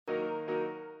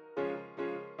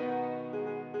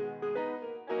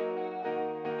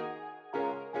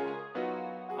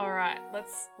right,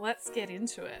 let's get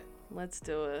into it. Let's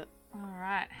do it. All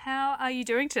right. How are you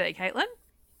doing today, Caitlin?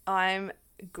 I'm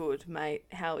good, mate.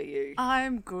 How are you?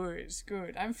 I'm good.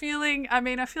 I feel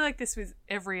like this with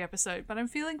every episode, but I'm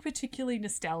feeling particularly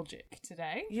nostalgic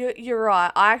today. You're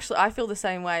right. I feel the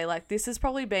same way. Like, this has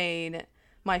probably been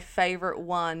my favorite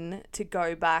one to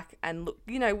go back and look.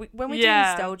 You know, when we do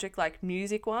nostalgic, like,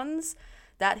 music ones,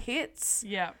 that hits.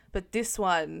 Yeah. But this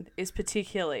one is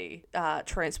particularly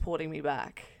transporting me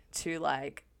back to,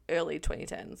 like, early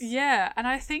 2010s. Yeah, and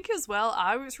I think as well,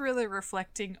 I was really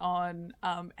reflecting on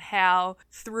how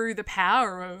through the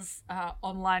power of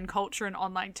online culture and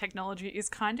online technology is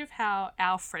kind of how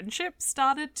our friendship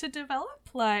started to develop.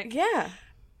 Like, yeah.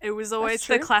 It was always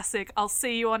the classic, I'll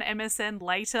see you on MSN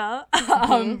later,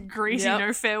 greeting,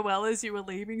 no farewell as you were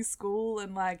leaving school.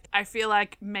 And like, I feel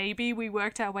like maybe we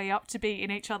worked our way up to be in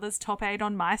each other's top 8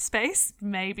 on MySpace,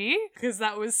 maybe, because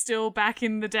that was still back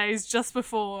in the days just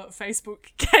before Facebook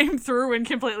came through and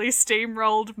completely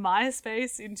steamrolled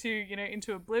MySpace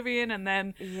into oblivion. And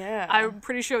then I'm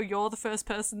pretty sure you're the first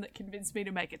person that convinced me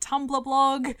to make a Tumblr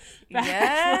blog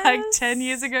back like 10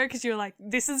 years ago, because you were like,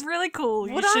 this is really cool,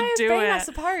 you should do it. I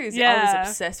suppose. Yeah. I was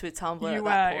obsessed with Tumblr at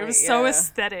that point. It was so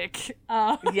aesthetic.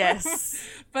 Yes.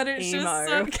 But it's Emo. just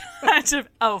some kind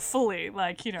of, fully,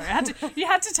 like, you had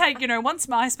to take, once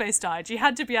MySpace died, you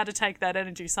had to be able to take that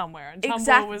energy somewhere. And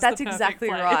Tumblr was that's the perfect exactly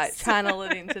place. right. Channel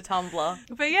it into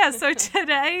Tumblr. But yeah, so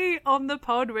today on the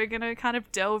pod, we're going to kind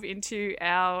of delve into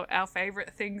our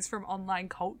favorite things from online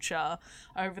culture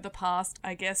over the past,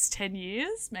 I guess, 10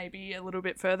 years, maybe a little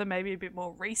bit further, maybe a bit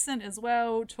more recent as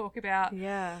well. Talk about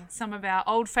some of our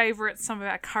old favorites, some of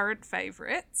our current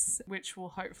favorites, which will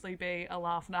hopefully be a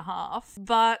laugh and a half.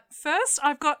 But first,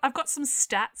 I've got some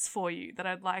stats for you that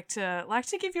I'd like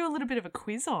to give you a little bit of a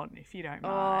quiz on, if you don't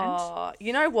mind. Oh,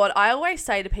 you know what? I always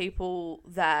say to people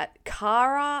that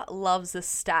Cara loves a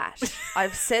stat.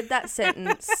 I've said that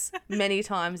sentence many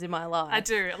times in my life. I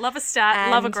do. Love a stat,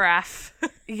 love a graph.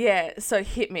 Yeah, so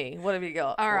hit me. What have you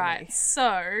got? All right.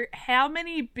 So, how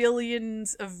many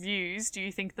billions of views do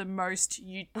you think the most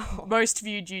viewed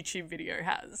YouTube video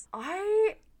has?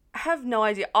 I have no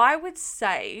idea. I would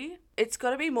say it's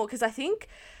got to be more, because I think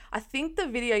the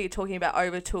video you're talking about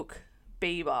overtook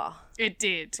Bieber. It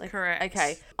did, correct.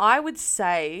 Okay. I would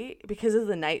say, because of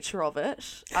the nature of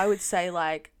it, I would say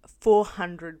like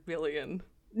 400 billion.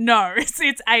 No, it's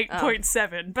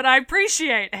 8.7, but I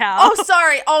appreciate how... Oh,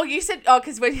 sorry. Oh, you said... Oh,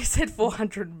 because when you said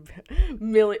 400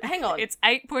 million... Hang on. It's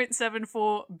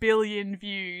 8.74 billion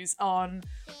views on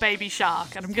Baby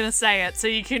Shark, and I'm going to say it so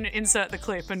you can insert the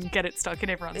clip and get it stuck in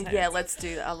everyone's head. Yeah, let's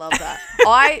do that. I love that.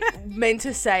 I meant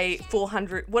to say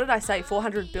 400... What did I say?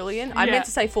 400 billion? I meant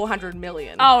to say 400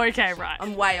 million. Oh, okay, right.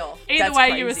 I'm way off. Either That's way,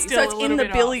 crazy. you were still so it's in the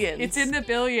billions. It's in the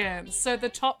billions. So the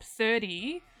top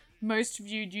 30... most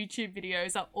viewed YouTube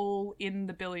videos are all in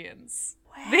the billions.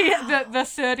 Wow. The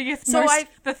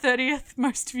 30th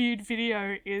most viewed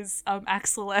video is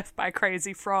Axel F by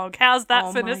Crazy Frog. How's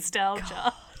that for nostalgia?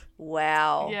 God.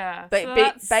 Wow. Yeah.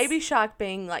 But Baby Shark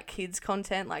being like kids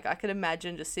content, like I could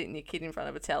imagine just sitting your kid in front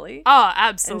of a telly. Oh,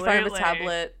 absolutely. In front of a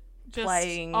tablet, just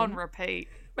playing on repeat.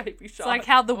 Baby Shark. It's like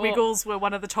how the Wiggles were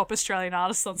one of the top Australian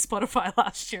artists on Spotify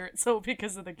last year. It's all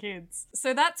because of the kids.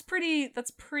 So that's pretty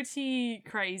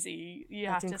crazy,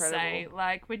 that's have to say.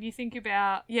 Like, when you think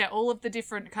about, all of the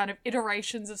different kind of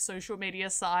iterations of social media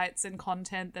sites and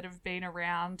content that have been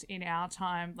around in our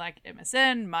time, like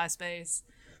MSN, MySpace,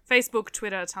 Facebook,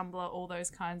 Twitter, Tumblr, all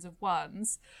those kinds of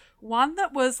ones. One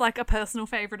that was like a personal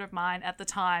favorite of mine at the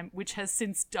time, which has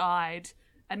since died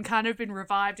and kind of been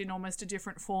revived in almost a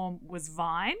different form, was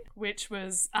Vine, which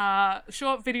was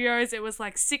short videos. It was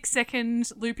like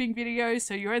 6-second looping videos,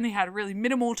 so you only had really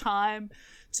minimal time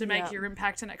to make your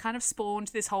impact, and it kind of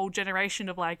spawned this whole generation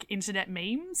of like internet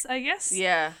memes, I guess.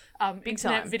 Yeah.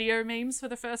 Internet video memes for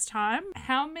the first time.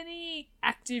 How many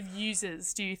active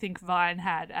users do you think Vine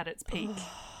had at its peak?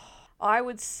 I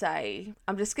would say,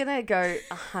 I'm just going to go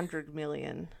 100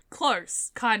 million.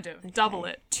 Close, kind of. Okay. Double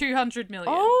it. 200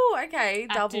 million. Oh, okay.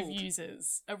 Active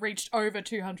users. Reached over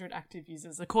 200 active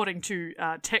users, according to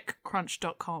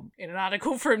TechCrunch.com. In an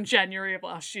article from January of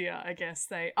last year, I guess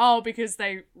because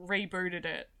they rebooted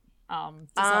it to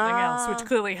something else, which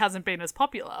clearly hasn't been as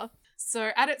popular.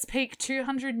 So at its peak,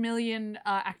 200 million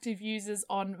active users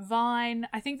on Vine.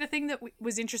 I think the thing that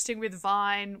was interesting with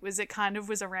Vine was it kind of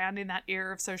was around in that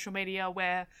era of social media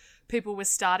where people were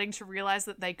starting to realize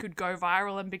that they could go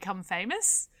viral and become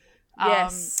famous.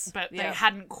 Yes. But they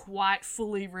hadn't quite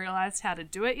fully realized how to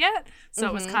do it yet. So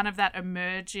it was kind of that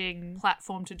emerging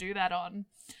platform to do that on.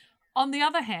 On the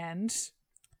other hand,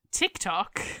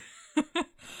 TikTok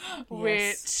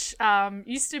which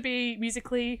used to be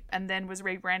Musical.ly and then was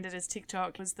rebranded as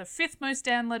TikTok. It was the 5th most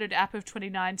downloaded app of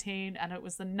 2019 and it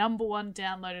was the number 1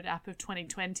 downloaded app of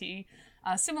 2020.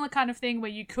 Similar kind of thing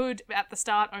where you could, at the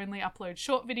start, only upload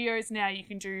short videos. Now you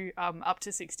can do up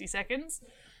to 60 seconds.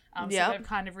 So they've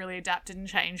kind of really adapted and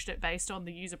changed it based on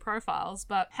the user profiles.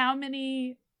 But how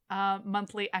many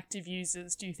monthly active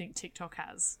users do you think TikTok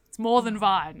has? It's more than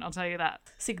Vine, I'll tell you that.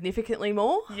 Significantly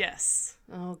more? Yes.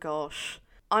 Oh, gosh.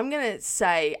 I'm going to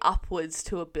say upwards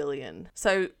to 1 billion.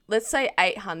 So let's say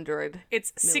 800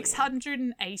 It's million.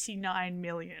 689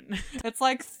 million. It's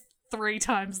like 3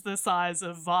 times the size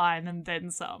of Vine and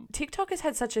then some. TikTok has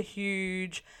had such a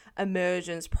huge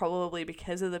emergence probably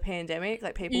because of the pandemic,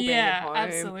 like people being at home. Yeah,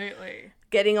 absolutely.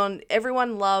 Getting on,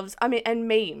 everyone loves, and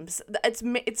memes. It's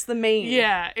the meme.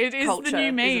 Yeah, it is culture, the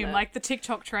new meme. it? Like the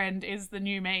TikTok trend is the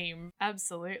new meme.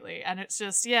 Absolutely. And it's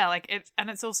just, and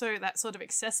it's also that sort of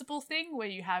accessible thing where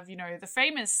you have, the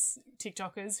famous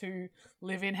TikTokers who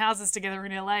live in houses together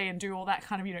in LA and do all that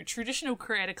kind of, traditional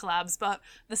creator collabs, but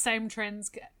the same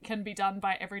trends can be done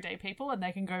by everyday people and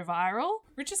they can go viral,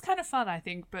 which is kind of fun, I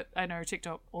think. But I know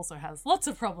TikTok also has lots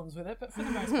of problems with it, but for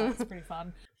the most part, it's pretty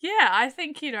fun. Yeah, I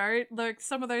think,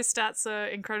 some of those stats are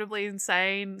incredibly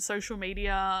insane. Social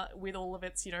media, with all of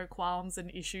its, qualms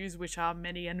and issues, which are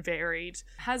many and varied,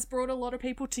 has brought a lot of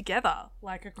people together,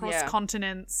 like across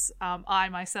continents. I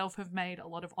myself have made a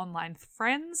lot of online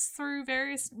friends through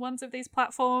various ones of these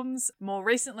platforms. More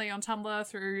recently on Tumblr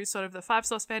through sort of the 5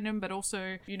 Sauce fandom, but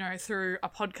also, through a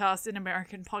podcast, an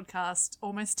American podcast.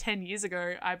 Almost 10 years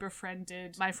ago, I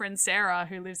befriended my friend Sarah,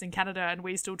 who lives in Canada, and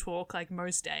we still talk like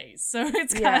most days. So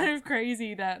it's kind of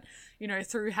crazy that,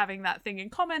 through having that thing in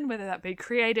common, whether that be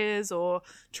creators or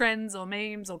trends or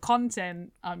memes or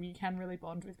content, you can really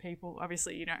bond with people.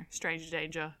 Obviously, stranger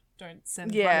danger. Don't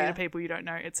send money to people you don't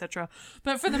know, etc.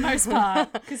 But for the most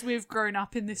part, because we've grown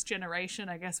up in this generation,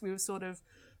 I guess we were sort of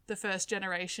the first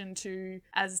generation to,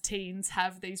 as teens,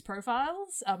 have these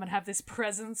profiles and have this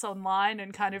presence online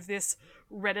and kind of this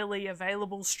readily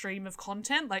available stream of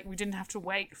content. Like we didn't have to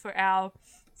wait for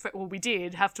we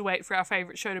did have to wait for our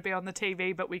favourite show to be on the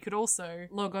TV, but we could also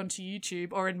log on to YouTube,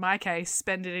 or in my case,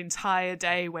 spend an entire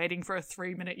day waiting for a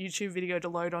 3-minute YouTube video to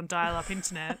load on dial-up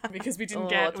internet because we didn't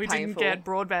get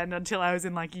broadband until I was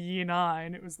in like year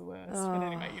 9. It was the worst. But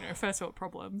anyway, first world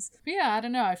problems. But yeah, I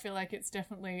don't know. I feel like it's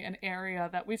definitely an area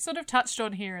that we've sort of touched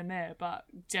on here and there, but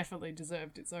definitely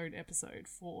deserved its own episode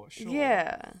for sure.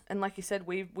 Yeah, and like you said,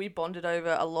 we bonded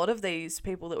over a lot of these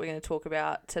people that we're going to talk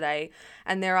about today,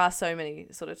 and there are so many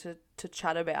sort of to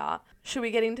chat about. Should we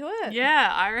get into it?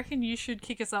 Yeah, I reckon you should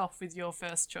kick us off with your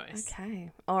first choice.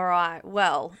 Okay. All right.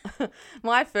 Well,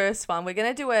 my first one, we're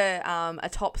going to do a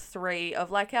top 3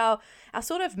 of like our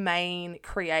sort of main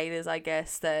creators, I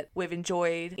guess, that we've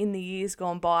enjoyed in the years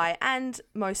gone by, and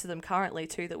most of them currently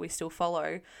too that we still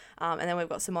follow. And then we've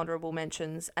got some honourable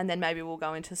mentions, and then maybe we'll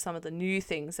go into some of the new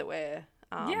things that we're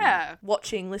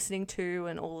watching, listening to,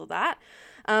 and all of that.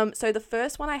 So the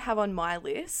first one I have on my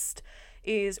list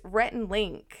is Rhett and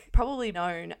Link, probably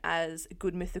known as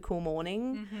Good Mythical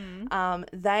Morning. Mm-hmm.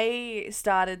 They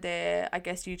started their, I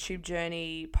guess, YouTube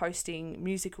journey posting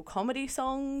musical comedy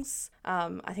songs.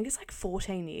 I think it's like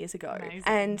 14 years ago. Amazing.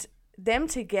 And them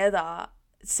together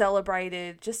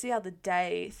celebrated just the other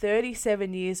day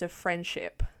 37 years of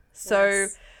friendship. So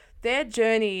their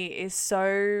journey is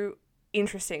so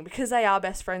interesting because they are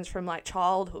best friends from like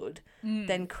childhood,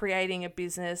 then creating a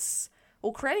business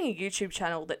or creating a YouTube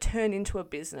channel that turned into a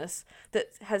business that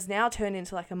has now turned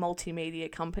into like a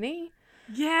multimedia company.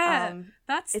 Yeah,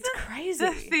 it's crazy.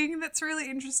 The thing that's really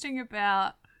interesting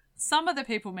about some of the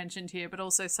people mentioned here, but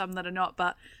also some that are not,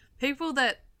 but people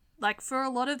that, like, for a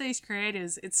lot of these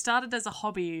creators, it started as a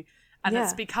hobby and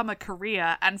it's become a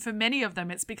career, and for many of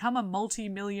them it's become a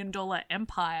multi-million-dollar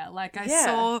empire. Like I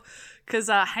saw, because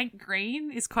Hank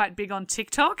Green is quite big on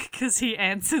TikTok because he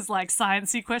answers like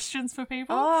sciencey questions for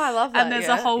people. Oh, I love that. And there's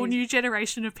a whole new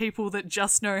generation of people that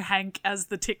just know Hank as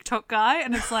the TikTok guy,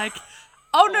 and it's like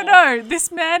oh, no,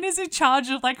 this man is in charge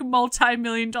of like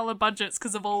multi-million-dollar budgets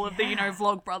because of all of the,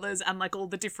 Vlogbrothers and like all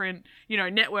the different,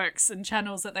 networks and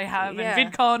channels that they have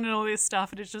and VidCon and all this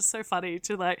stuff. And it's just so funny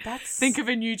to like think of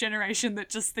a new generation that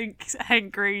just thinks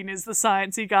Hank Green is the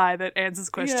sciencey guy that answers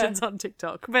questions on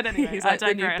TikTok. But anyway, he's like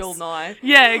I digress. the new Bill Nye.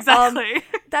 Yeah, exactly.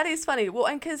 That is funny. Well,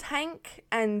 and because Hank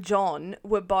and John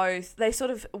they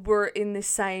sort of were in this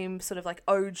same sort of like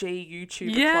OG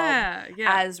YouTuber club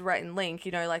as Rhett and Link,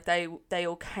 you know, like they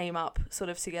all came up sort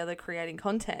of together creating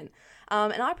content.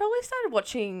 And I probably started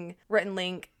watching Rhett and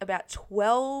Link about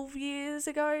 12 years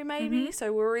ago, maybe. Mm-hmm.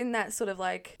 So we're in that sort of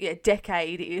like,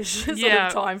 decade-ish sort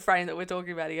of time frame that we're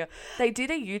talking about here. They did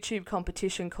a YouTube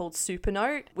competition called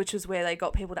Supernote, which was where they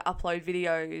got people to upload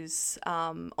videos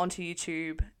onto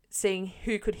YouTube, seeing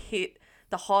who could hit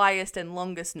the highest and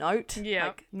longest note,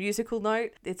 like musical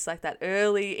note. It's like that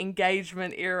early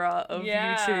engagement era of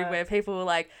YouTube where people were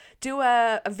like, do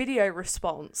a video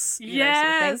response. You know,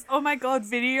 sort of thing. Oh my God,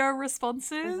 video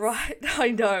responses. Right.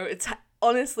 I know. It's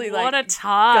honestly what like a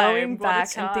time. Going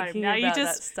back and thinking now about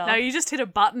that stuff. Now you just hit a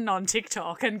button on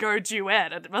TikTok and go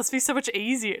duet. It must be so much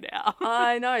easier now.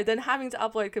 I know. Than having to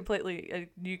upload completely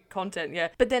new content. Yeah.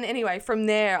 But then anyway, from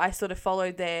there, I sort of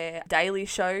followed their daily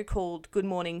show called Good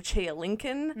Morning Chia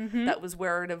Lincoln. Mm-hmm. That was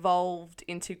where it evolved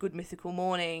into Good Mythical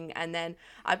Morning. And then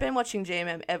I've been watching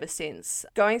GMM ever since.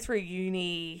 Going through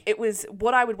uni, it was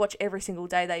what I would watch every single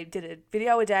day. They did a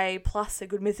video a day plus a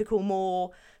Good Mythical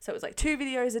more. So it was like 2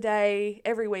 videos a day,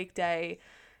 every weekday.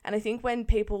 And I think when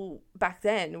people back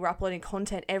then were uploading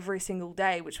content every single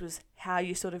day, which was how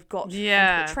you sort of got onto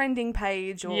a trending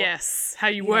page. Or how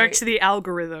you worked the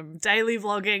algorithm. Daily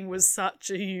vlogging was such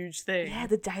a huge thing. Yeah,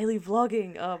 the daily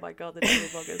vlogging. Oh my God, the daily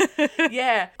vloggers.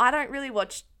 Yeah, I don't really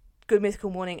watch Good Mythical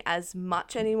Morning as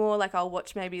much anymore. Like I'll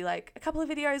watch maybe like a couple of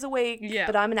videos a week. Yeah.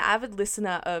 But I'm an avid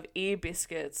listener of Ear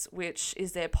Biscuits, which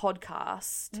is their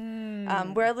podcast.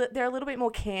 Where they're a little bit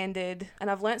more candid, and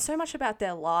I've learned so much about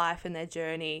their life and their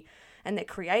journey and their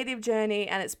creative journey,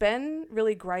 and it's been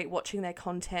really great watching their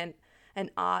content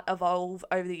and art evolve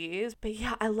over the years. But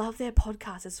yeah, I love their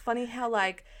podcast. It's funny how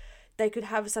like they could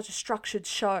have such a structured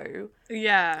show.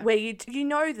 Yeah. Where you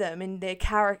know them and their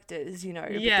characters, you know.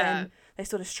 But then they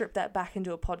sort of strip that back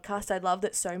into a podcast. I love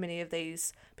that so many of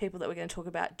these people that we're going to talk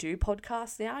about do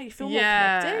podcasts now. You feel more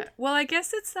connected. Well, I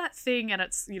guess it's that thing, and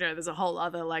it's, you know, there's a whole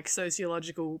other like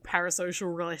sociological,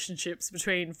 parasocial relationships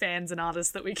between fans and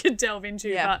artists that we could delve into.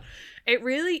 Yeah. But it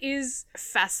really is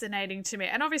fascinating to me.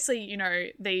 And obviously, you know,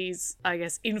 these, I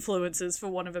guess, influencers, for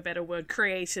want of a better word,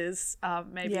 creators,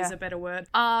 maybe is a better word,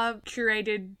 are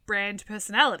curated brand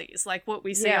personalities. Like what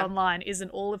we see online isn't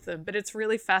all of them, but it's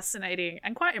really fascinating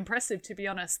and quite impressive, to be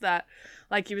honest, that,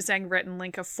 like you were saying, Rhett and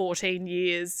Link are 14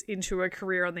 years into a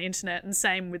career on the internet, and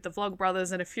same with the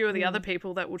Vlogbrothers and a few of the other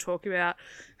people that we'll talk about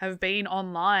have been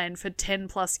online for 10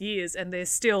 plus years, and they're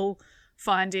still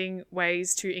finding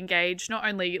ways to engage not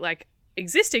only like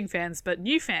existing fans but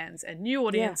new fans and new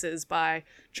audiences by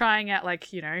trying out,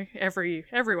 like, you know,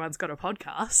 everyone's got a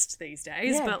podcast these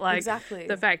days, but like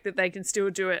the fact that they can still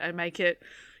do it and make it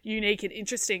unique and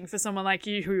interesting for someone like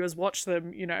you who has watched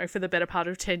them, you know, for the better part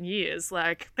of 10 years.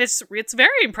 Like it's very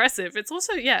impressive. It's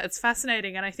also, it's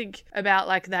fascinating. And I think about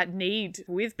like that need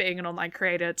with being an online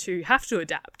creator to have to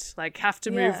adapt, like have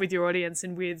to move with your audience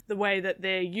and with the way that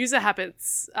their user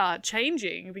habits are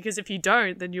changing, because if you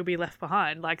don't, then you'll be left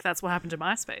behind. Like that's what happened to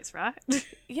MySpace, right?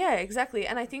 Yeah, exactly.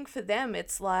 And I think for them,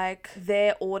 it's like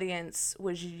their audience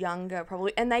was younger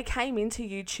probably, and they came into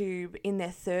YouTube in their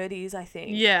 30s, I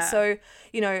think. Yeah. So,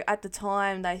 you know, at the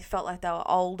time they felt like they were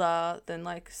older than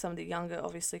like some of the younger,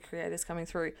 obviously, creators coming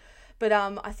through. But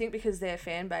I think because their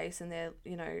fan base and their,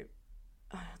 you know,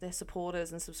 their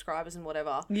supporters and subscribers and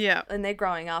whatever, and they're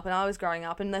growing up, and I was growing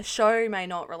up, and the show may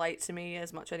not relate to me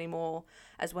as much anymore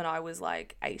as when I was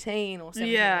like 18 or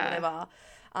 17 or whatever.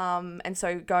 And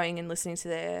so going and listening to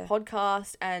their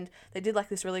podcast, and they did like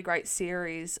this really great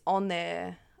series on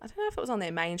their, I don't know if it was on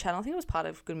their main channel. I think it was part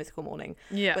of Good Mythical Morning.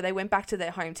 Yeah. Where they went back to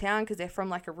their hometown because they're from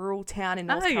like a rural town in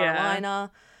North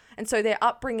Carolina. And so their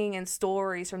upbringing and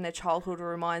stories from their childhood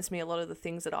reminds me a lot of the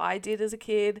things that I did as a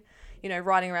kid. You know,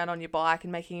 riding around on your bike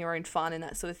and making your own fun and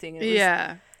that sort of thing.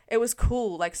 And it was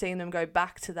cool, like seeing them go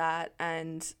back to that,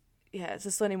 and it's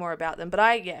just learning more about them. But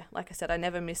like I said, I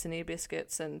never miss an Ear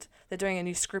Biscuits, and they're doing a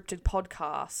new scripted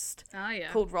podcast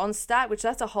called Ronstadt, which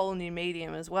that's a whole new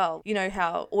medium as well. You know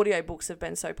how audiobooks have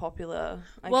been so popular.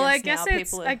 I guess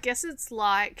it's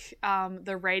like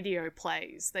the radio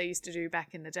plays they used to do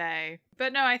back in the day.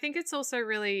 But no, I think it's also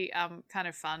really kind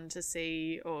of fun to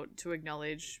see, or to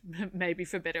acknowledge, maybe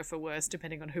for better or for worse,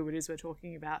 depending on who it is we're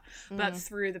talking about. But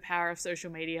through the power of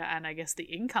social media and I guess the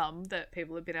income that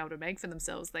people have been able to make for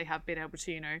themselves, they have been able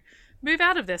to, you know, move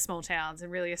out of their small towns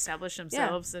and really establish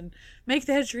themselves and make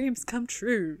their dreams come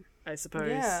true, I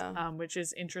suppose, which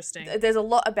is interesting. There's a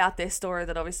lot about their story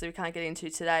that obviously we can't get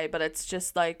into today, but it's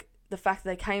just like the fact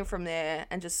that they came from there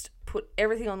and just put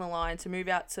everything on the line to move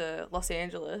out to Los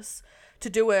Angeles to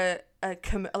do a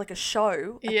like a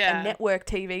show, Yeah. a network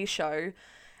TV show,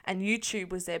 and YouTube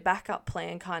was their backup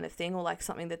plan kind of thing, or like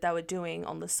something that they were doing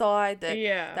on the side that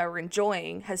they were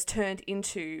enjoying, has turned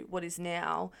into what is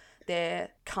now their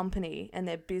company and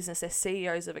their business. They're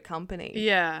CEOs of a company.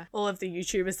 Yeah. All of the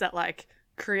YouTubers that like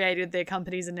created their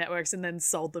companies and networks and then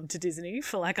sold them to Disney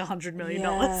for like $100 million.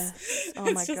 Yes. Oh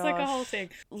my It's just like a whole thing.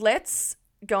 Let's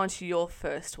go into your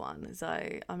first one, as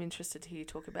I'm interested to hear you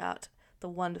talk about the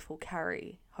wonderful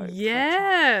Carrie Hope.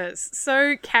 Yes.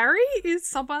 So Carrie is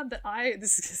someone that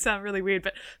this is going to sound really weird,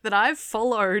 but that I've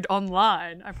followed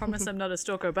online. I promise I'm not a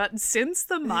stalker, but since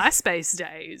the MySpace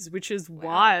days, which is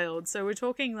wild. So we're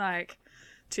talking like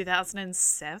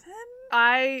 2007?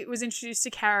 I was introduced to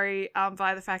Carrie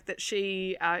via the fact that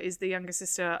she is the younger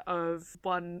sister of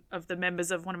one of the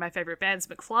members of one of my favourite bands,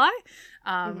 McFly,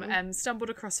 and stumbled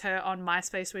across her on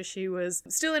MySpace, where she was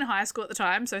still in high school at the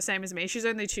time, so same as me. She's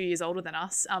only 2 years older than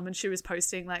us, and she was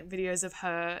posting like videos of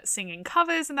her singing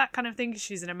covers and that kind of thing, because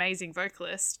she's an amazing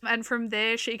vocalist. And from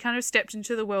there, she kind of stepped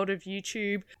into the world of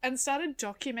YouTube and started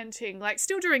documenting, like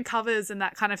still doing covers and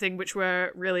that kind of thing, which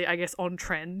were really, I guess, on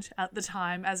trend at the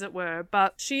time, as it were.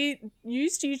 But she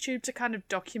used YouTube to kind of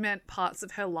document parts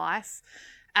of her life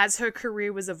as her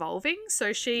career was evolving.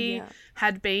 So she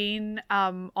had been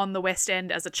on the West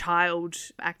End as a child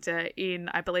actor in,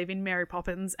 I believe, in Mary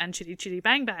Poppins and Chitty Chitty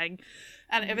Bang Bang.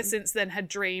 And ever since then had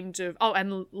dreamed of,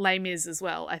 and Les Mis as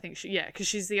well, I think because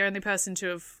she's the only person to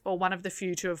have, or one of the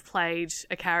few to have played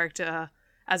a character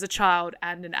as a child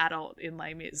and an adult in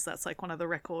Les Mis. That's like one of the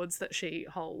records that she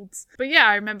holds. But yeah,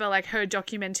 I remember like her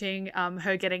documenting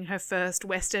her getting her first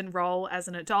West End role as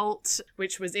an adult,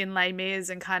 which was in Les Mis,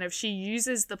 and kind of she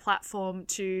uses the platform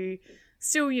to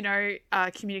still,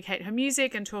 communicate her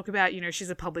music and talk about, she's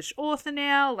a published author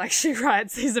now, like she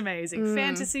writes these amazing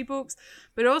fantasy books,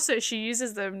 but also she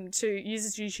uses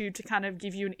YouTube to kind of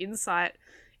give you an insight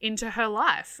into her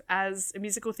life as a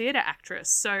musical theatre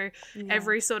actress. So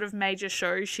every sort of major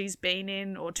show she's been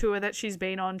in or tour that she's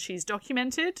been on, she's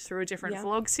documented through a different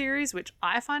vlog series, which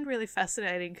I find really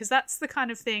fascinating, because that's the kind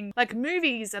of thing, like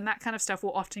movies and that kind of stuff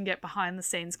will often get behind the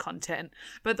scenes content,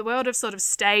 but the world of sort of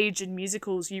stage and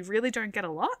musicals, you really don't get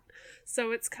a lot. So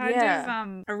it's kind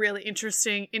of a really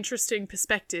interesting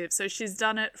perspective. So she's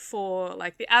done it for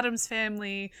like the Addams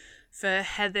Family, for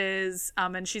Heathers,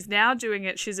 and she's now doing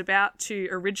it. She's about to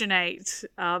originate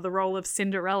the role of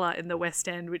Cinderella in the West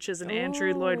End, which is an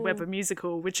Andrew Lloyd Webber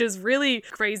musical, which is really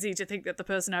crazy to think that the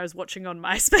person I was watching on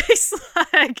MySpace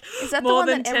like is that more the one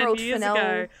than that 10 Emerald years Fennell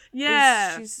ago.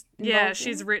 Yeah,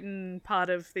 she's in? written part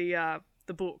of the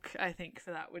book, I think,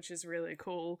 for that, which is really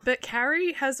cool. But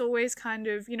Carrie has always kind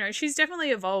of, she's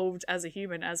definitely evolved as a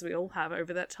human, as we all have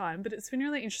over that time, but it's been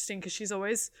really interesting because she's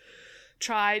always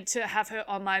tried to have her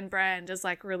online brand as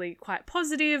like really quite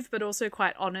positive, but also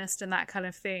quite honest and that kind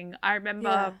of thing. I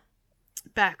remember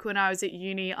back when I was at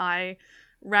uni, I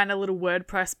ran a little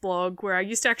WordPress blog where I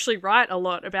used to actually write a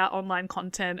lot about online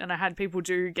content, and I had people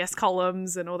do guest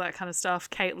columns and all that kind of stuff.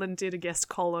 Caitlin did a guest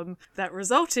column that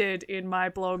resulted in my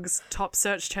blog's top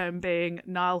search term being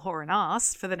Nile Whore and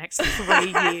Ass for the next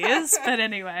 3 years. But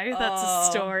anyway, that's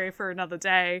a story for another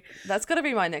day. That's got to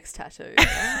be my next tattoo.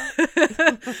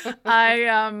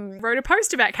 I wrote a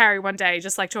post about Carrie one day,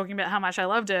 just like talking about how much I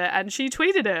loved her, and she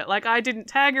tweeted it. Like, I didn't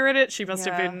tag her in it. She must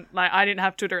have been like, I didn't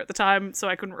have Twitter at the time, so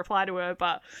I couldn't reply to her,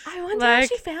 but I wonder how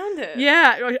she found it.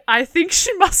 Yeah, I think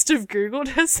she must have Googled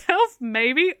herself,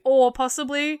 maybe, or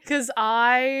possibly, because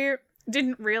I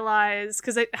didn't realize,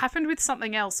 because it happened with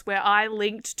something else where I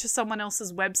linked to someone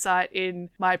else's website in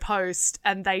my post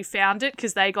and they found it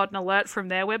because they got an alert from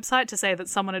their website to say that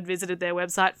someone had visited their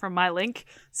website from my link.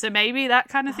 So maybe that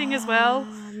kind of thing as well.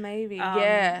 Maybe,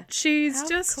 yeah. She's How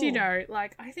just, cool.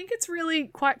 like, I think it's really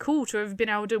quite cool to have been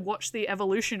able to watch the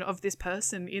evolution of this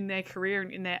person in their career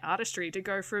and in their artistry, to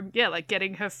go from, like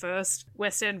getting her first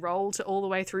West End role to all the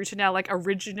way through to now, like,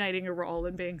 originating a role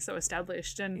and being so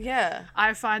established. And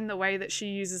I find the way that she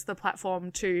uses the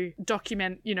platform to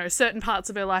document, certain parts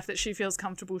of her life that she feels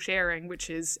comfortable sharing, which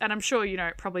is, and I'm sure,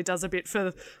 it probably does a bit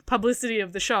for publicity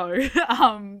of the show,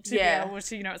 to be able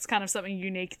to, it's kind of something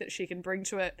unique that she can bring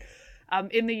to it.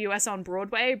 In the US on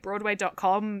Broadway,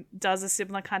 Broadway.com does a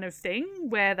similar kind of thing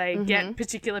where they get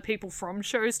particular people from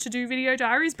shows to do video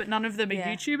diaries, but none of them are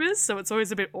YouTubers, so it's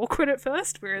always a bit awkward at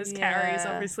first, whereas Carrie is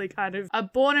obviously kind of a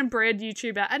born and bred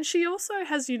YouTuber, and she also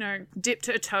has, dipped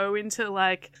her toe into,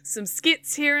 like, some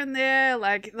skits here and there,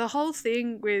 like, the whole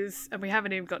thing with, and we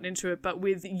haven't even gotten into it, but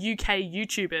with UK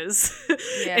YouTubers,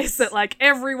 is that, like,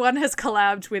 everyone has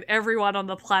collabed with everyone on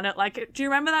the planet. Like, do you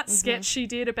remember that sketch she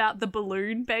did about the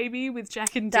balloon baby with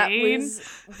Jack and Dean? That was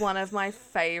one of my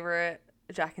favourite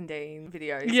Jack and Dean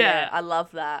videos. Yeah. I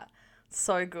love that.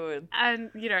 So good.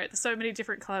 And, you know, so many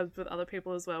different collabs with other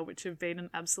people as well, which have been an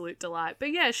absolute delight.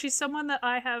 But yeah, she's someone that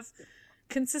I have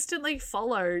consistently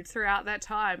followed throughout that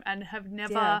time and have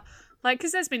never... Like,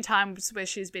 because there's been times where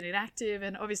she's been inactive,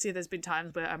 and obviously there's been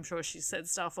times where I'm sure she's said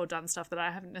stuff or done stuff that I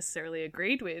haven't necessarily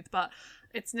agreed with, but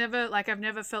it's never, like, I've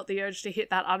never felt the urge to hit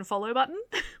that unfollow button,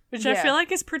 which I feel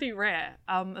like is pretty rare,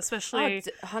 especially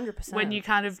 100%. when you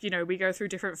kind of, you know, we go through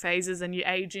different phases and you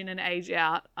age in and age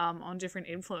out on different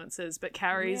influences, but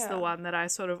Carrie's the one that I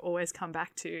sort of always come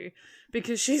back to,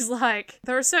 because she's like,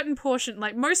 there are certain portion,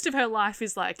 like, most of her life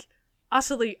is, like,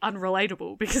 utterly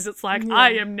unrelatable, because it's like,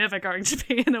 I am never going to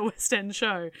be in a West End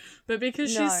show, but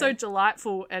because she's so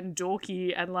delightful and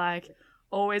dorky and like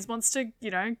always wants to,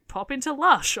 you know, pop into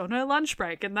Lush on her lunch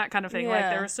break and that kind of thing, like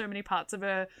there are so many parts of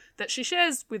her that she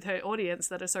shares with her audience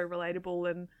that are so relatable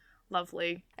and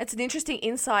lovely. It's an interesting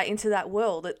insight into that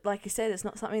world. It, like you said, it's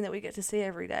not something that we get to see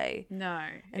every day. No.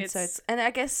 And and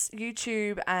I guess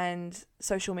YouTube and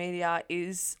social media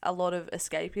is a lot of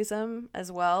escapism as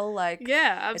well. Like,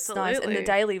 yeah, absolutely. It's nice. And the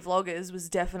daily vloggers was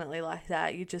definitely like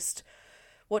that. You just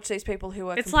watch these people who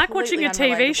are it's like watching a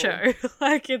TV show.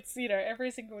 Like, it's, you know,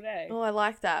 every single day. Oh, I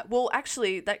like that. Well,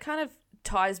 actually, that kind of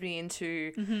ties me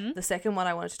into the second one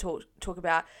I wanted to talk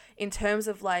about, in terms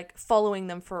of like following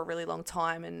them for a really long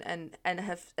time and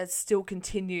have still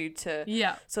continued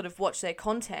to sort of watch their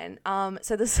content.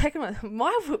 So the second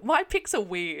one, my picks are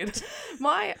weird.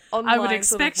 My online I would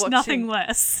expect sort of nothing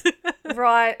less.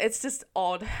 Right, it's just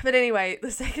odd. But anyway,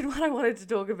 the second one I wanted to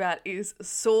talk about is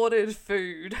sorted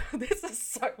food. This is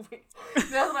so weird.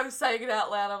 Now that I'm saying it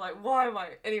out loud, I'm like, why am I?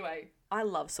 Anyway, I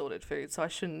love sorted food, so I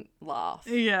shouldn't laugh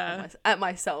at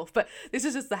myself. But this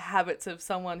is just the habits of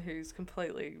someone who's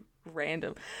completely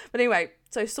random. But anyway,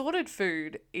 so sorted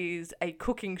food is a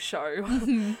cooking show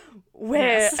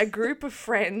where a group of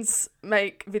friends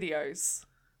make videos.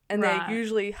 And they're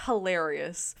usually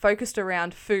hilarious, focused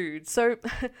around food. So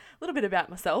a little bit about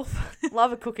myself.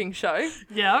 Love a cooking show.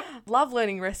 Yeah. Love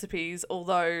learning recipes,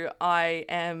 although I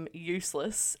am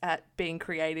useless at being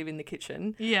creative in the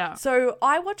kitchen. Yeah. So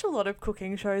I watch a lot of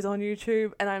cooking shows on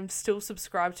YouTube, and I'm still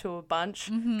subscribed to a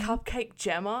bunch. Cupcake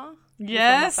Gemma.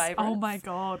 Yes. Oh my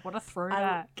God, what a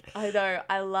throwback. I know.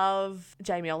 I love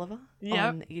Jamie Oliver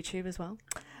on YouTube as well.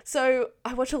 So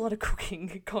I watch a lot of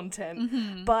cooking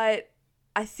content, but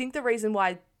I think the reason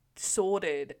why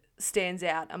Sorted stands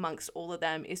out amongst all of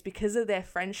them is because of their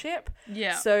friendship.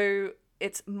 Yeah. So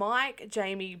it's Mike,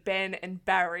 Jamie, Ben, and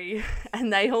Barry,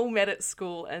 and they all met at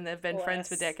school and they've been friends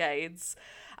for decades.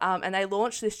 And they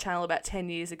launched this channel about 10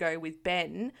 years ago with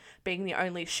Ben being the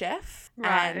only chef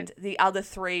and the other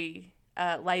three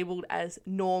labelled as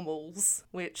normals,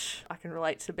 which I can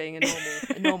relate to being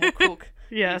a normal cook.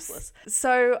 Yes. Useless.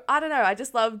 So I don't know. I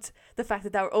just loved the fact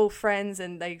that they were all friends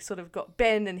and they sort of got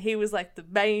Ben and he was like the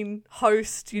main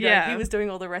host. You know, he was doing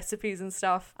all the recipes and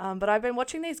stuff. But I've been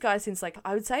watching these guys since like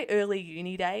I would say early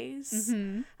uni days.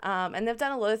 And they've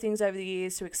done a lot of things over the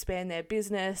years to expand their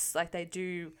business. Like they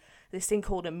do this thing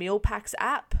called a Meal Packs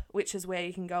app, which is where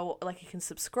you can go, like you can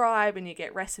subscribe and you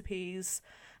get recipes.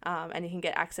 And you can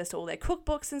get access to all their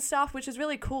cookbooks and stuff, which is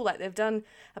really cool. Like they've done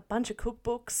a bunch of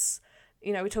cookbooks.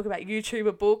 You know, we talk about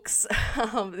YouTuber books.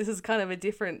 This is kind of a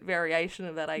different variation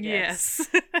of that, I guess.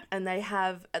 Yes. And they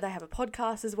have a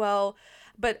podcast as well.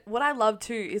 But what I love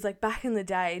too is like back in the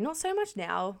day, not so much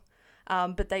now,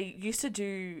 but they used to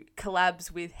do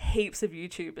collabs with heaps of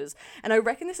YouTubers. And I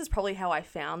reckon this is probably how I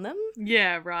found them.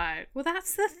 Yeah, right. Well,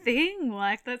 that's the thing.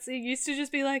 Like, it used to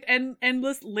just be like an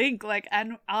endless link. Like,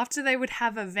 and after they would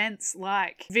have events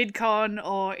like VidCon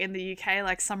or in the UK,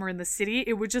 like Summer in the City,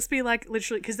 it would just be like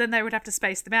literally, because then they would have to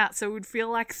space them out. So it would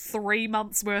feel like 3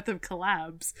 months worth of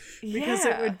collabs because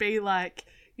it would be like,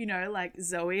 you know, like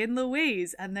Zoe and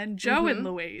Louise, and then Joe and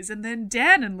Louise, and then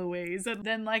Dan and Louise, and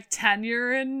then like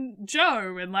Tanya and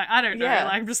Joe, and like, I don't know,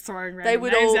 like I'm just throwing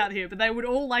random names out here, but they would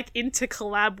all like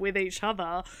intercollab with each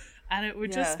other, and it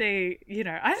would just be, you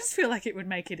know, I just feel like it would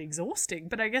make it exhausting,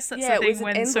 but I guess that's the thing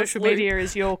when social media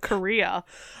is your career,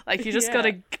 like you just got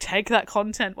to take that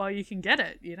content while you can get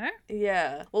it, you know?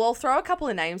 Yeah. Well, I'll throw a couple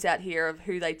of names out here of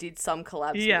who they did some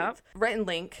collabs with. Rhett and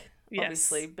Link.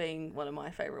 Obviously being one of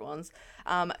my favourite ones.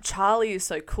 Charlie is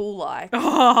so cool, like.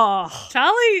 Oh,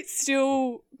 Charlie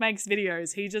still makes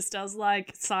videos. He just does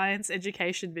like science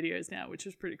education videos now, which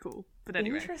is pretty cool. But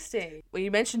anyway. Interesting. Well,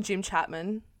 you mentioned Jim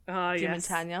Chapman. Oh, Jim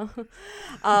yes. and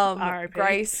Tanya.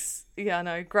 Grace. Yeah, I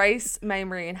know. Grace,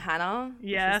 May-Marie and Hannah.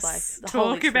 Yes. Like the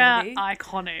Talk about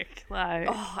iconic. Like.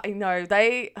 Oh, I know.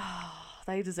 They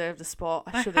deserved a spot.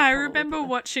 I remember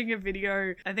watching a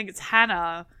video, I think it's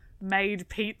Hannah, made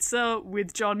pizza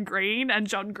with John Green and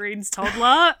John Green's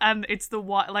toddler, and it's the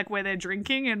like where they're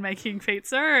drinking and making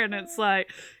pizza, and it's like,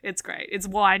 it's great. It's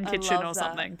Wine Kitchen or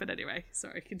something. But anyway,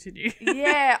 sorry, continue.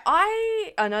 Yeah,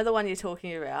 I know the one you're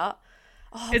talking about.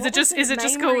 Oh, is it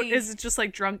just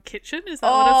like Drunk Kitchen? Is that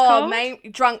what it's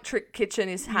called? Drunk Trick Kitchen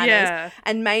is Hannah's. Yeah.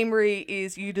 And Mamrie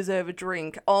is You Deserve a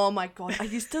Drink. Oh my God. I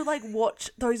used to like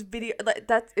watch those videos. Like,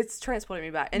 it's transporting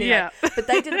me back. Anyway, yeah. But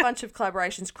they did a bunch of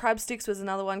collaborations. Crab Sticks was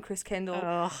another one. Chris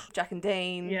Kendall, Jack and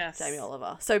Dean, Jamie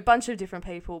Oliver. So a bunch of different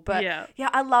people. But yeah,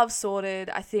 I love Sorted.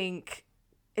 I think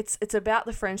it's about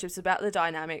the friendships, about the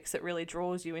dynamics that really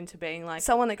draws you into being like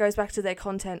someone that goes back to their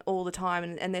content all the time,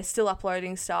 and they're still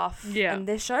uploading stuff. Yeah. And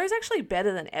their show's actually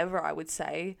better than ever, I would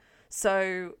say.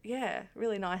 So yeah,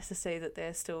 really nice to see that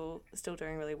they're still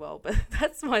doing really well. But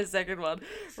that's my second one.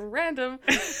 Random.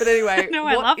 But anyway, no,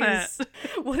 I love it.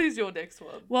 What is your next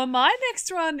one? Well, my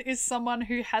next one is someone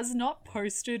who has not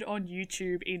posted on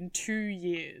YouTube in 2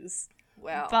 years.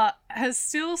 Wow. But has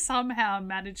still somehow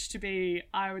managed to be,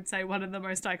 I would say, one of the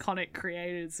most iconic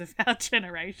creators of our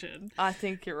generation. I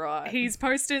think you're right. He has 2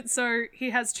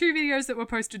 videos that were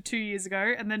posted 2 years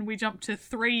ago, and then we jump to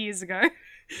 3 years ago.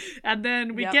 And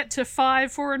then we get to 4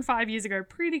 and 5 years ago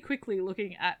pretty quickly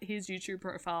looking at his YouTube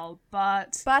profile.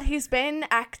 But he's been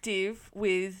active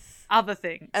with other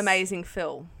things. Amazing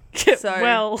Phil. So,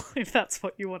 well, if that's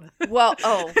what you want to. Well,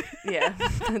 yeah,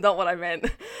 not what I meant.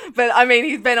 But I mean,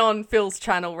 he's been on Phil's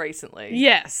channel recently.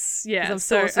 Yes, yeah.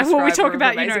 So when we talk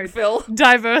about, Phil.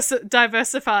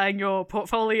 diversifying your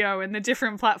portfolio and the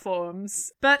different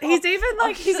platforms. But he's even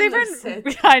like,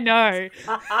 I know.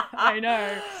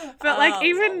 But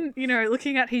even,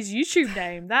 looking at his YouTube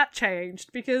name, that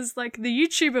changed because like the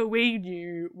YouTuber we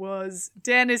knew was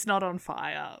Dan Is Not On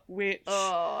Fire, which.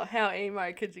 Oh, how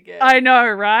emo could you get? I know,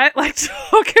 right? Like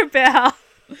talk about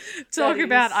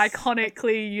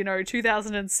iconically,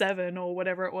 2007 or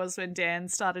whatever it was when Dan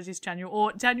started his channel,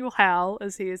 or Daniel Howell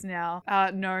as he is now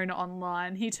known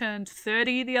online. He turned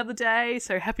 30 the other day,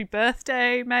 so happy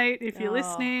birthday, mate, if you're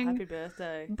listening. Happy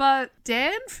birthday. But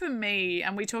Dan, for me,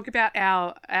 and we talk about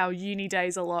our uni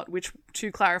days a lot, which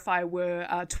to clarify were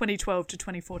 2012 to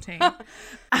 2014.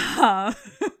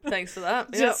 Thanks for that.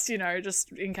 Yep.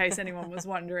 Just in case anyone was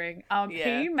wondering.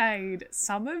 He made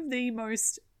some of the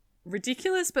most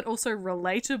ridiculous but also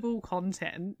relatable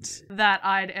content that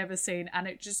I'd ever seen, and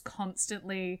it just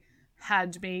constantly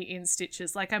had me in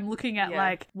stitches. Like I'm looking at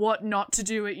like what not to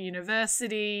do at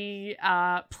university,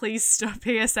 please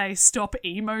stop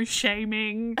emo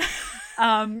shaming,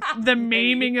 the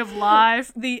memeing of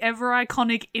life, the ever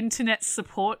iconic internet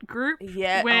support group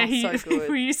where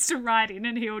who used to write in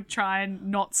and he would try and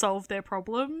not solve their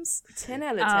problems. 10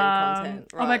 out of 10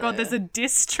 content. Right, oh my God, there's a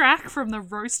diss track from the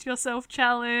Roast Yourself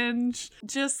challenge.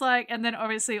 Just like, and then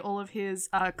obviously all of his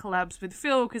collabs with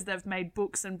Phil, because they've made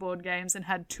books and board games and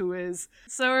had tours.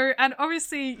 So, and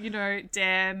obviously,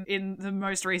 Dan in the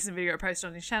most recent video posted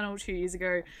on his channel 2 years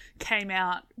ago came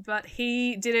out, but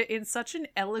he did it in such an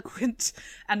eloquent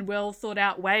and well thought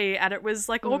out way, and it was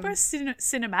like almost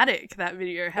cinematic, that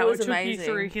video, how it took amazing. You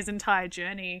through his entire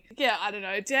journey. Yeah, I don't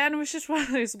know, Dan was just one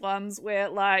of those ones where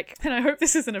like, and I hope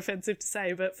this isn't offensive to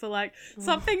say, but for like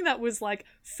something that was like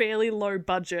fairly low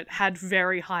budget had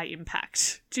very high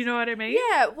impact. Do you know what I mean?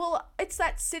 Yeah, well, it's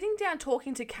that sitting down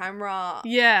talking to camera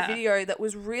video that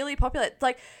was really popular.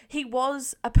 Like, he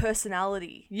was a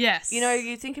personality. Yes.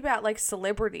 You think about like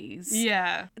celebrities.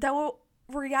 Yeah. They were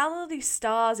reality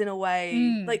stars in a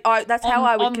way. Like that's how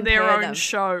I would compare them. On their own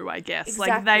show, I guess.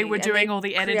 Exactly. Like they were doing all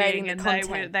the editing and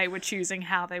they were choosing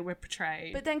how they were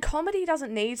portrayed. But then comedy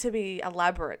doesn't need to be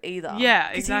elaborate either.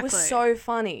 Yeah, exactly. He was so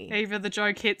funny. Either the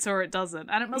joke hits or it doesn't.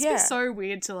 And it must be so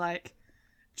weird to like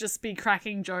just be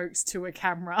cracking jokes to a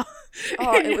camera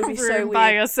it would be so weird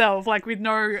by yourself, like with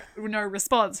no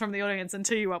response from the audience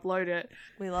until you upload it.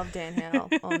 We love Dan Howell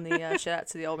on the Shout Out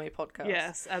to the Old Me podcast.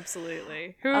 Yes,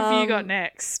 absolutely. Who have you got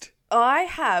next? What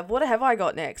have I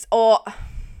got next? One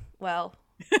of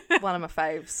my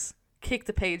faves, Kick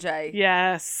the PJ.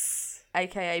 Yes.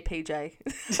 AKA PJ.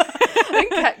 I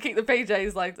think Kick the PJ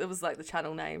is like, it was like the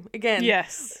channel name again.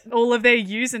 Yes, all of their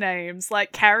usernames.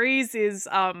 Like Carrie's is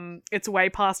it's way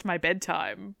past my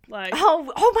bedtime. Like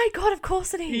oh my God, of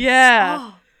course it is.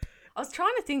 Yeah. I was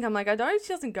trying to think. I'm like, I know she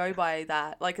doesn't go by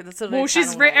that. Like the sort of. Well,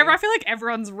 she's. I feel like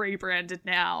everyone's rebranded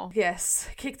now. Yes,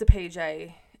 Kick the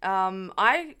PJ.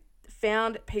 I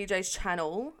found PJ's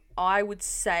channel, I would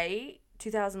say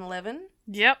 2011.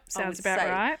 Yep, sounds about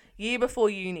right. Year before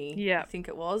uni, I think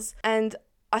it was. And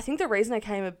I think the reason I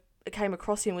came came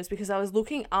across him was because I was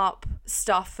looking up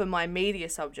stuff for my media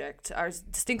subject. I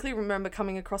distinctly remember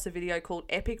coming across a video called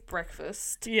Epic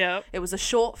Breakfast. Yeah. It was a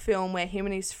short film where him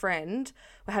and his friend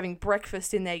were having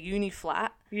breakfast in their uni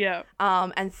flat. Yeah.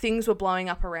 And things were blowing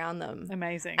up around them.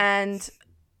 Amazing. And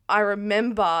I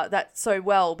remember that so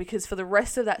well because for the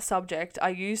rest of that subject, I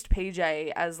used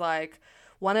PJ as like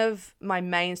one of my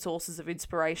main sources of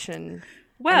inspiration.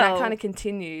 Well, and that kind of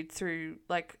continued through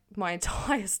like my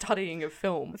entire studying of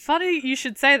film. Funny you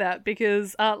should say that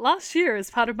because last year, as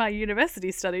part of my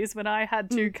university studies, when I had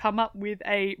to come up with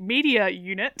a media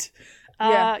unit,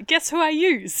 guess who I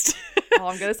used?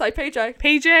 I'm going to say PJ.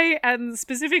 PJ, and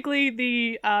specifically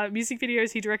the music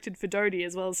videos he directed for Dodie,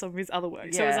 as well as some of his other work.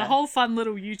 Yeah. So it was a whole fun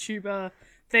little YouTuber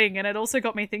thing, and it also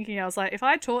got me thinking, I was like, if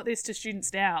I taught this to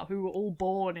students now who were all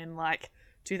born in like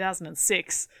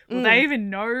 2006, will they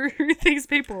even know who these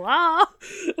people are?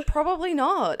 Probably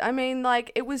not. I mean,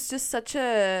 like, it was just such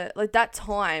a, like, that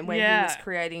time when he was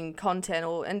creating content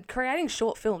and creating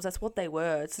short films. That's what they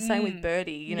were. It's the same with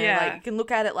Birdie, you know, like, you can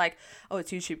look at it like, oh,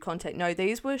 it's YouTube content. No,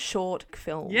 these were short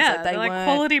films. Yeah, like, they're like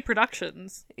quality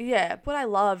productions. Yeah, what I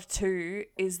loved too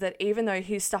is that even though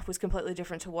his stuff was completely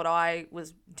different to what I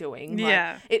was doing,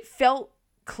 like, it felt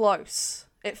close.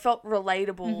 It felt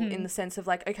relatable in the sense of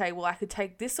like, okay, well, I could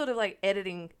take this sort of like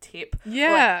editing tip, or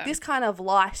like this kind of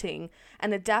lighting,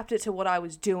 and adapt it to what I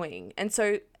was doing. And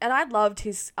so, and I loved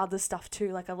his other stuff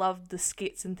too. Like I loved the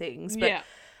skits and things, but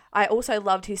I also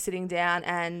loved his sitting down,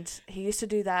 and he used to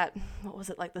do that, what was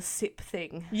it, like the sip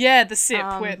thing? Yeah, the sip,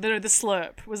 the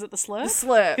slurp. Was it the slurp? The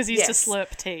slurp, because he used to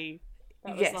slurp tea.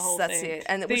 That's it.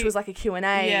 And which was like a Q&A.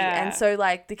 And so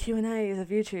like the Q&A is of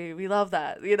YouTube. We love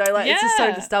that. You know, like it's just so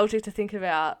nostalgic to think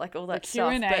about like all that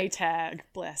stuff. Q&A tag,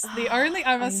 bless.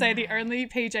 I must say the only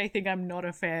PJ thing I'm not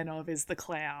a fan of is the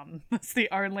clown. That's the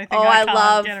only thing I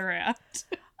can't get around.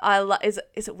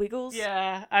 Is it Wiggles?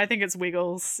 Yeah, I think it's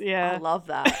Wiggles. Yeah. I love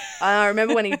that. I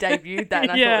remember when he debuted that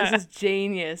and I thought this is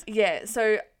genius. Yeah,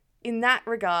 so in that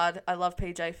regard, I love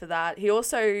PJ for that. He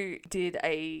also did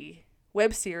a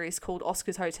web series called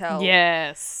Oscar's Hotel.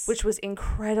 Yes. Which was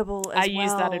incredible as well. I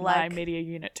used that in my media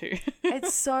unit too.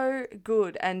 It's so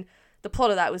good. And the plot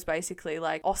of that was basically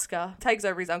like Oscar takes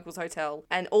over his uncle's hotel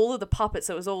and all of the puppets,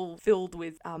 it was all filled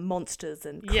with monsters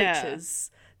and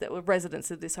creatures that were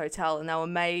residents of this hotel, and they were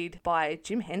made by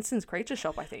Jim Henson's Creature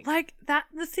Shop, I think. Like that,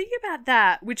 the thing about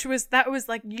that was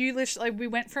like you literally, like we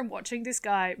went from watching this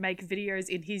guy make videos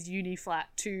in his uni flat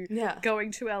to going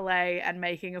to LA and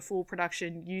making a full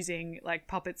production using like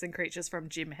puppets and creatures from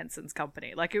Jim Henson's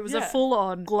company. Like it was a full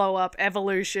on glow up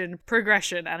evolution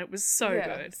progression, and it was so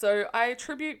good. So I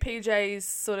attribute PJ's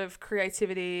sort of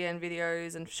creativity and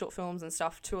videos and short films and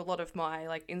stuff to a lot of my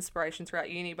like inspiration throughout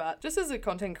uni, but just as a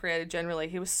content creator generally,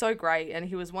 he was so great, and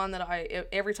he was one that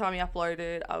every time he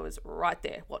uploaded I was right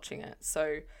there watching it,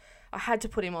 so I had to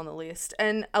put him on the list.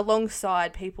 And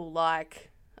alongside people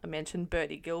like I mentioned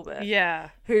Birdie Gilbert,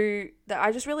 who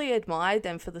I just really admired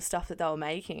them for the stuff that they were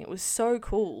making. It was so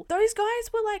cool. Those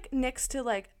guys were like next to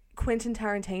like Quentin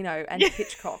Tarantino and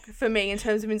Hitchcock for me in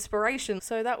terms of inspiration.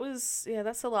 So that was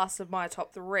that's the last of my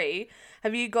top 3.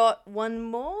 Have you got one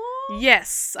more?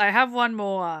 Yes, I have one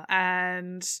more,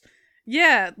 and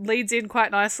leads in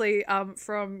quite nicely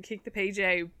from Kick the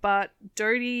PJ, but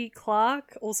Dodie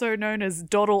Clark, also known as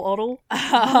Doddle Oddle,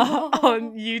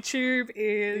 on YouTube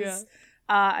is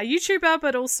a YouTuber,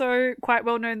 but also quite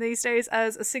well known these days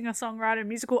as a singer-songwriter,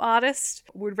 musical artist.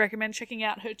 Would recommend checking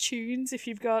out her tunes if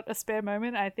you've got a spare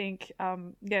moment. I think,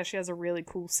 she has a really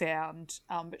cool sound.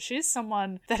 But she's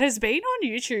someone that has been on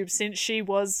YouTube since she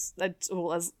was,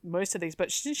 as most of these,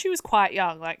 but since she was quite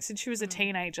young, like since she was a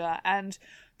teenager. And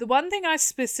the one thing I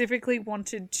specifically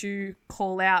wanted to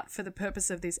call out for the purpose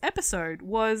of this episode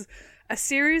was a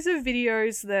series of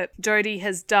videos that Dodie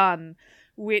has done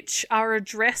which are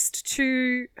addressed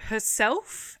to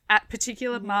herself at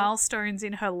particular milestones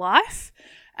in her life.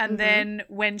 And then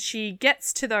when she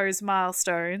gets to those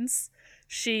milestones,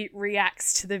 she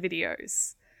reacts to the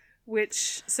videos.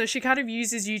 So she kind of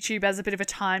uses YouTube as a bit of a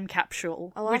time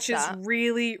capsule, which is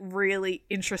really, really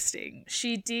interesting.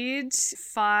 She did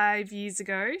 5 years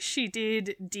ago, she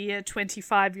did Dear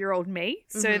 25-Year-Old Me.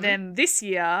 So then this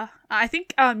year, I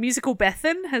think Musical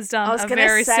Bethan has done a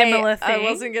very similar thing. I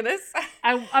wasn't going to say.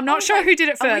 I'm not sure who did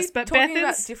it first, but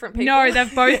Bethan's... different people? No,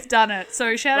 they've both done it.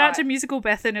 So shout out to Musical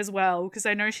Bethan as well, because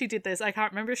I know she did this. I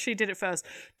can't remember if she did it first.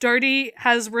 Dodie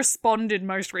has responded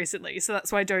most recently, so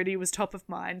that's why Dodie was top of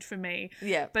mind for me.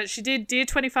 Yeah. But she did Dear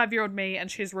 25-Year-Old Me, and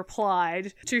she's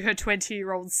replied to her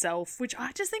 20-year-old self, which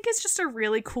I just think is just a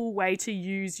really cool way to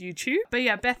use YouTube. But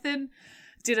yeah, Bethan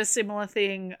did a similar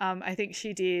thing. I think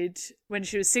she did, when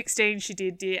she was 16, she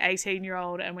did Dear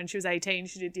 18-year-old, and when she was 18,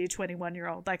 she did Dear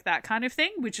 21-year-old, like that kind of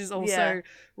thing, which is also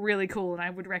really cool, and I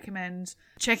would recommend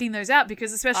checking those out,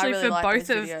 because especially really for like both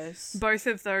those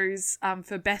of those,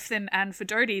 for Bethan and for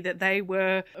Dodie, that they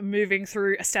were moving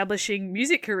through establishing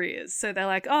music careers. So they're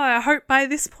like, oh, I hope by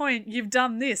this point you've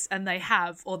done this, and they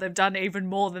have, or they've done even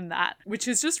more than that, which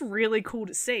is just really cool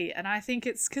to see. And I think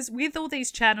it's because with all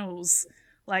these channels,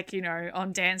 like, you know,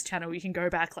 on Dan's channel, you can go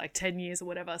back like 10 years or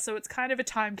whatever. So it's kind of a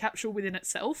time capsule within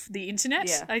itself, the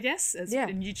internet, I guess, and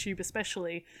YouTube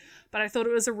especially. But I thought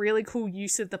it was a really cool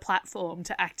use of the platform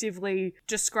to actively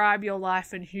describe your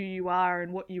life and who you are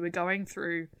and what you were going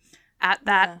through at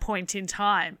that point in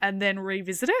time, and then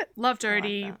revisit it. Love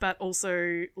Dodie, but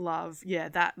also love,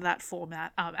 that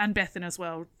format. And Bethan as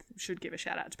well. Should give a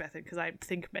shout out to Bethan, because I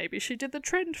think maybe she did the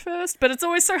trend first, but it's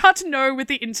always so hard to know with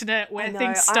the internet where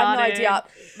things started. I have no idea.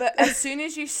 But as soon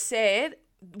as you said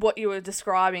what you were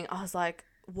describing, I was like,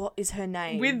 what is her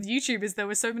name? With YouTubers, there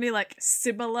were so many like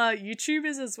similar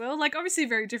YouTubers as well. Like obviously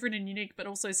very different and unique, but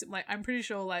also like I'm pretty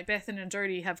sure like Bethan and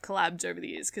Dodie have collabed over the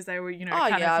years, because they were, you know,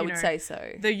 I would say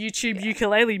so. The YouTube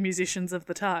ukulele musicians of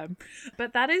the time.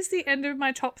 But that is the end of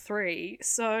my top 3.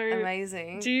 So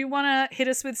amazing. Do you want to hit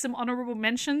us with some honorable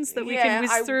mentions that we can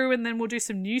whiz through, and then we'll do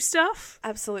some new stuff?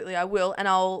 Absolutely, I will, and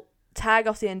I'll tag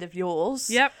off the end of yours.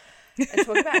 Yep. And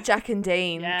talk about Jack and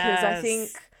Dean, because I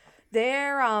think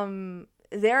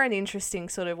they're an interesting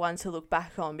sort of one to look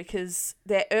back on, because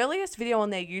their earliest video on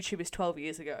their YouTube is 12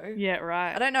 years ago. Yeah,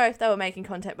 right. I don't know if they were making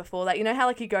content before that. You know how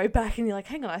like you go back and you're like,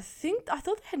 hang on, I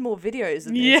thought they had more videos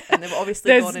than this. And they've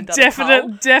obviously gone and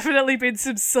done definitely been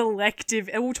some selective.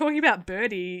 And we're talking about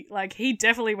Birdie. Like he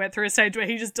definitely went through a stage where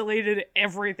he just deleted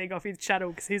everything off his channel,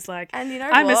 because he's like, and you know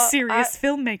I'm a serious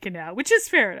filmmaker now, which is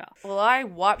fair enough. Well, I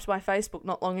wiped my Facebook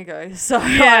not long ago, so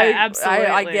absolutely.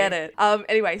 I get it.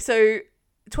 Anyway, so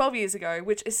 12 years ago,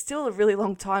 which is still a really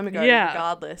long time ago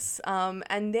regardless.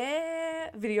 And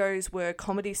their videos were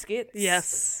comedy skits.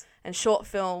 Yes. And short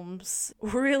films,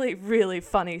 really, really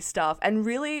funny stuff, and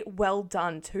really well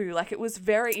done too. Like it was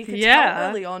very, you could tell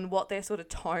early on what their sort of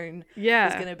tone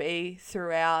was going to be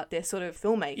throughout their sort of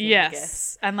filmmaking. I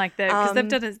guess. And like because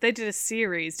they did a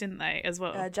series, didn't they, as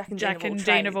well? Jack and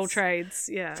Dean of All Trades.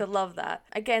 Yeah. So love that.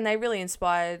 Again, they really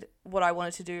inspired what I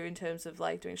wanted to do in terms of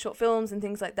like doing short films and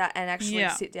things like that, and actually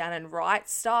sit down and write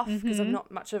stuff, because I'm not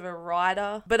much of a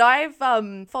writer. But I've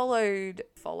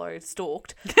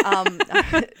stalked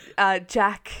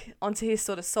Jack onto his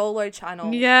sort of solo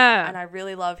channel. Yeah. And I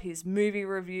really love his movie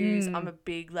reviews. I'm a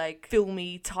big like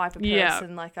filmy type of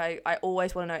person. Like I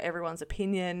always want to know everyone's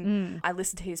opinion. I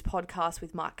listen to his podcast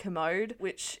with Mark Kermode,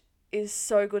 which is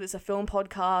so good. It's a film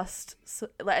podcast,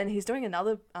 and he's doing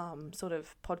another sort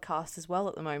of podcast as well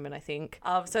at the moment, I think.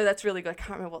 So that's really good. I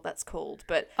can't remember what that's called,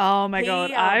 but oh my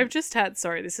god, I've just had,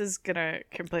 sorry, this is gonna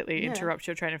completely interrupt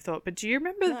your train of thought, but do you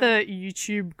remember the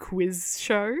YouTube quiz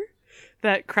show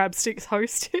that Crabsticks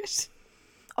hosted?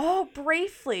 Oh,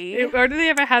 briefly. It only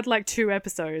ever had like 2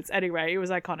 episodes. Anyway, it was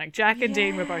iconic. Jack and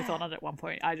Dean were both on it at one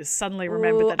point. I just suddenly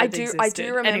remembered that it existed. I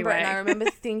do remember it, and I remember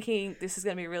thinking this is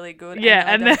going to be really good.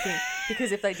 Yeah, and I don't think,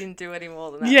 because if they didn't do any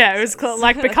more than that. Yeah, it was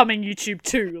like becoming YouTube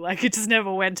 2. Like it just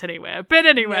never went anywhere. But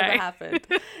anyway. Never happened.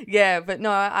 Yeah, but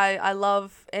no, I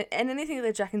love, and anything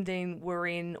that Jack and Dean were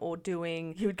in or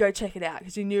doing, you would go check it out,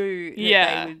 because you knew that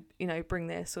they would, you know, bring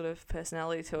their sort of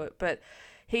personality to it. But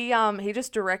he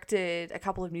just directed a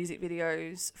couple of music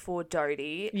videos for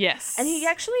Dodie. Yes. And he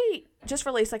actually just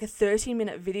released like a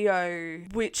 30-minute video,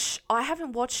 which I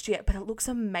haven't watched yet, but it looks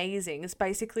amazing. It's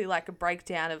basically like a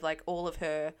breakdown of like all of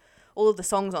the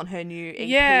songs on her new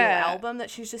EP or album that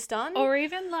she's just done. Or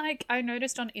even like I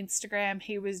noticed on Instagram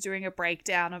he was doing a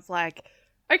breakdown of like,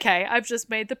 okay, I've just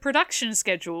made the production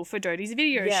schedule for Dodie's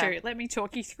video shoot. Let me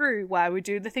talk you through why we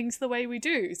do the things the way we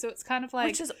do. So it's kind of like...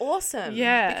 Which is awesome.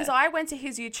 Yeah. Because I went to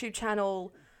his YouTube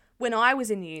channel when I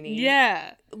was in uni.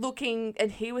 Yeah. Looking,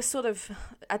 and he was sort of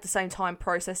at the same time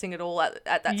processing it all at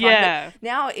that time. Yeah. But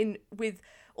now with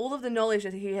all of the knowledge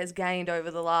that he has gained over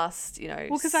the last, 7 years or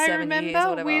whatever. Because I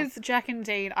remember with Jack and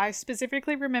Dean, I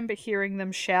specifically remember hearing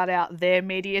them shout out their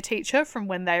media teacher from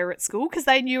when they were at school, because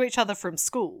they knew each other from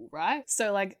school, right?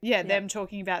 So like, them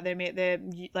talking about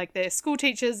their school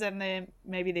teachers and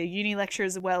maybe their uni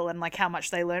lecturers as well, and like how much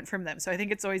they learnt from them. So I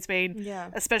think it's always been,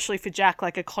 especially for Jack,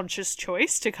 like a conscious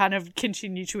choice to kind of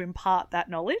continue to impart that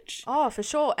knowledge. Oh, for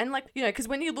sure. And like, because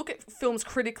when you look at films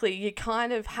critically, you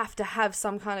kind of have to have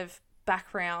some kind of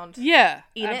background Yeah,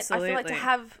 in absolutely. it. I feel like to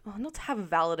have, not to have a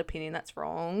valid opinion, that's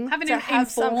wrong. Have an to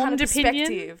have some kind of informed opinion.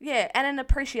 perspective. Yeah, and an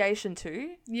appreciation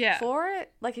too. Yeah. For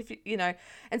it. Like if you know,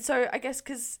 and so I guess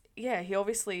because, yeah, he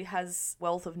obviously has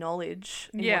wealth of knowledge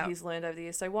in what he's learned over the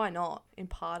years. So why not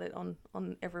impart it on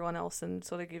everyone else and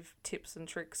sort of give tips and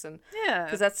tricks and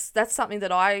because that's something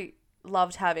that I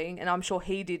loved having, and I'm sure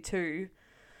he did too,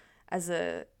 as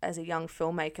a young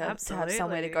filmmaker. Absolutely. To have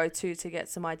somewhere to go to get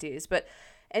some ideas. But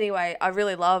anyway, I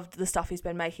really loved the stuff he's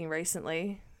been making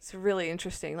recently. It's really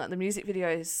interesting. Like the music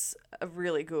videos are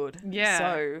really good. Yeah.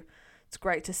 So it's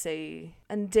great to see.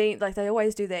 And Dean, like they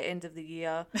always do their end of the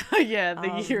year. The year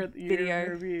video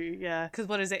review. Yeah. Because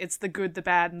what is it? It's the good, the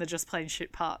bad, and the just plain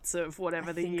shit parts of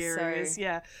whatever the year is.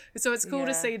 Yeah. So it's cool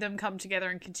to see them come together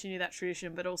and continue that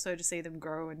tradition, but also to see them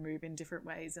grow and move in different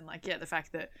ways. And like, the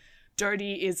fact that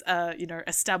Jodie is a,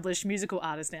 established musical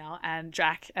artist now, and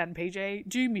Jack and PJ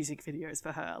do music videos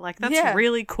for her. Like, that's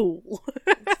really cool.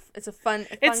 It's a fun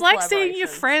it's like seeing your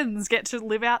friends get to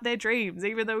live out their dreams,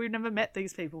 even though we've never met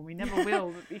these people. We never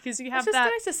will, because you have it's that.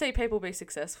 It's nice to see people be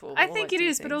successful. I think it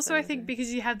is, but also I think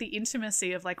because you have the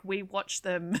intimacy of like, we watch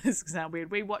them, this sounds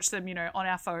weird, we watch them, on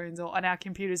our phones or on our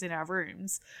computers in our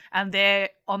rooms, and they're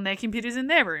on their computers in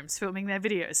their rooms filming their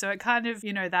videos. So it kind of,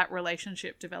 that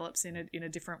relationship develops in a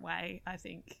different way, I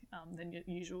think, than your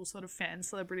usual sort of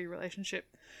fan-celebrity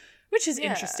relationship. Which is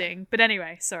interesting. But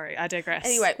anyway, sorry, I digress.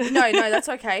 Anyway, no, that's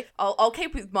okay. I'll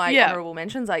keep with my honourable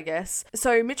mentions, I guess.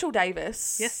 So Mitchell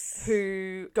Davis,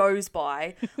 who goes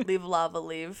by Live, Love,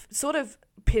 Live, sort of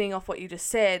pinning off what you just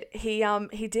said, he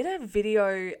did a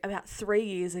video about 3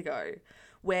 years ago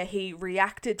where he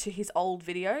reacted to his old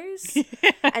videos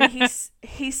and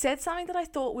he said something that I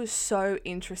thought was so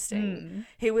interesting.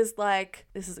 He was like,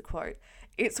 this is a quote,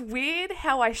 "It's weird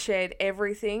how I shared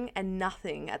everything and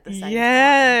nothing at the same time."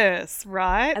 Yes,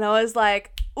 right. And I was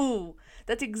like, ooh,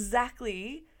 that's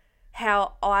exactly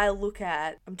how I look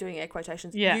at, I'm doing air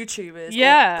quotations, YouTubers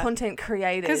or content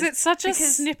creators. Because it's such a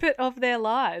snippet of their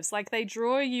lives. Like, they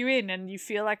draw you in and you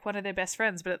feel like one of their best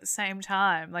friends, but at the same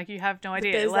time, like, you have no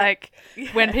idea. Like,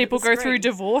 when people go through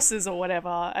divorces or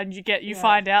whatever, and you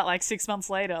find out, like, 6 months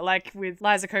later, like, with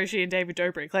Liza Koshy and David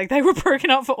Dobrik, like, they were broken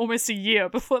up for almost a year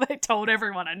before they told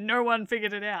everyone, and no one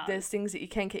figured it out. There's things that you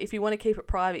can, if you want to keep it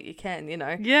private, you can,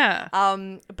 Yeah.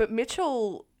 But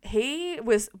Mitchell, he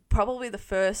was probably the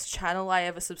first channel I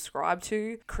ever subscribed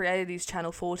to, created his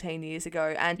channel 14 years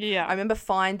ago. And I remember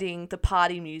finding the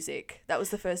party music. That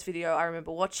was the first video I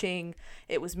remember watching.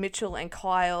 It was Mitchell and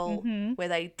Kyle, where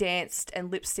they danced and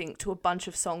lip synced to a bunch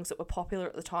of songs that were popular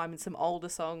at the time and some older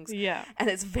songs. Yeah. And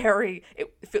it's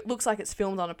it looks like it's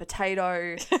filmed on a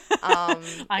potato.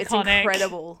 It's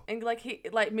incredible. And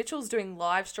like Mitchell's doing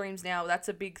live streams now. That's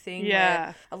a big thing.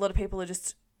 Where a lot of people are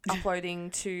just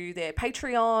uploading to their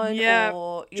Patreon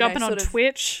or jumping on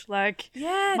Twitch, like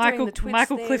Michael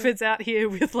Clifford's out here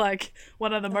with like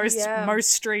one of the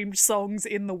most streamed songs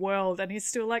in the world, and he's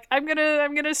still like, I'm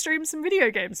gonna stream some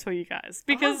video games for you guys,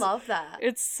 because I love that.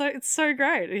 It's so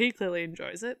great. He clearly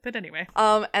enjoys it. But anyway,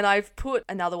 and I've put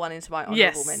another one into my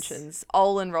honorable mentions,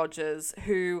 Olin Rogers,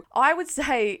 who I would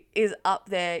say is up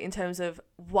there in terms of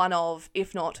one of,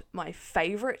 if not my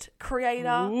favorite creator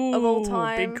of all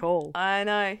time. Big call. I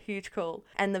know, huge call.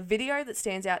 And the video that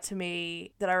stands out to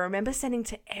me that I remember sending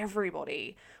to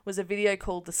everybody was a video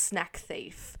called The Snack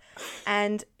Thief.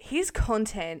 And his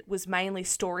content was mainly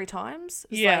story times.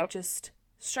 It was like just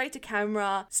straight to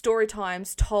camera story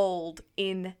times told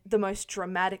in the most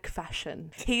dramatic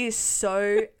fashion. He is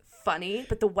so funny,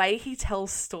 but the way he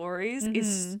tells stories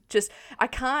is just, I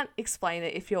can't explain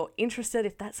it. If you're interested,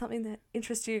 if that's something that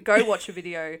interests you, go watch a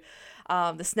video.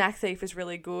 The Snack Thief is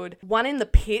really good. One in the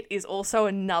Pit is also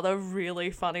another really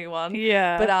funny one.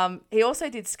 Yeah. But he also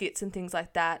did skits and things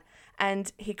like that,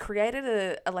 and he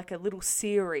created a little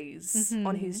series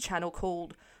on his channel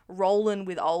called Rollin'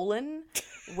 with Olin,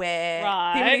 where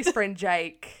him and his friend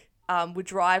Jake would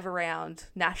drive around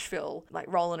Nashville, like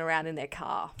rolling around in their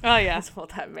car. Oh, yeah. That's what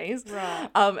that means. Right.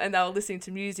 And they were listening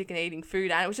to music and eating food,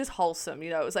 and it was just wholesome,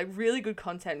 It was like really good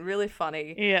content, really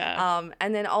funny. Yeah.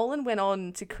 And then Olin went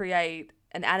on to create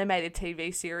an animated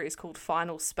TV series called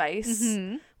Final Space,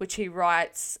 which he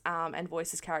writes and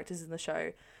voices characters in the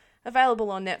show. Available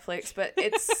on Netflix, but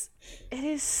it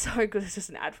is so good. It's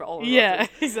just an ad for Olin Rogers. Yeah,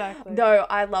 exactly. No,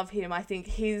 I love him. I think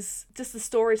he's just the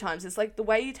story times. It's like the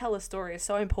way you tell a story is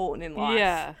so important in life.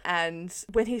 Yeah. And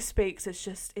when he speaks,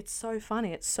 it's so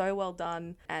funny. It's so well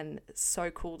done, and it's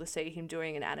so cool to see him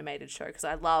doing an animated show, because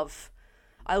I love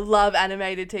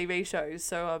animated TV shows,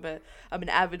 so I'm an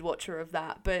avid watcher of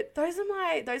that. But those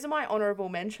are my honorable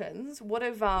mentions. What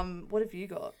have you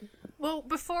got? Well,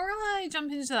 before I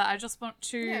jump into that, I just want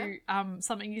to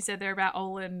something you said there about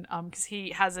Olin, because he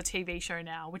has a TV show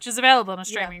now, which is available on a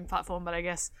streaming platform, but I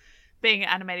guess being an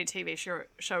animated TV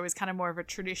show is kind of more of a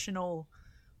traditional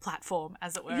platform,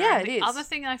 as it were. Yeah, and it is. The other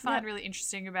thing I find really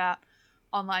interesting about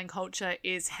online culture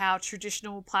is how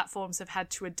traditional platforms have had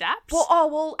to adapt.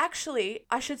 Well, actually,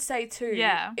 I should say too.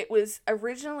 Yeah. It was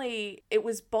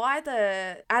by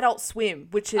the Adult Swim,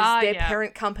 which is their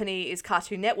parent company is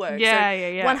Cartoon Network.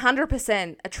 Yeah, so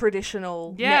 100% a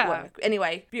traditional network.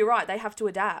 Anyway, you're right. They have to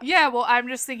adapt. Yeah, well, I'm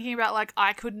just thinking about, like,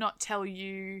 I could not tell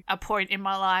you a point in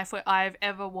my life where I've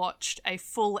ever watched a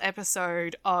full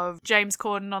episode of James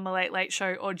Corden on The Late Late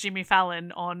Show or Jimmy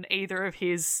Fallon on either of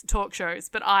his talk shows,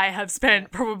 but I have spent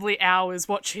probably hours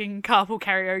watching carpool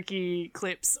karaoke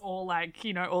clips or, like,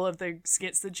 you know, all of the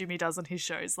skits that Jimmy does on his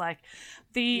shows. Like,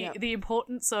 the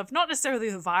importance of not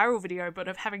necessarily the viral video, but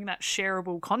of having that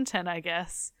shareable content, I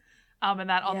guess.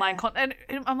 And that online content.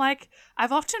 And I'm like,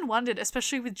 I've often wondered,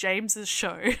 especially with James's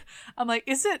show, I'm like,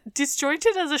 is it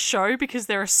disjointed as a show because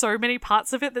there are so many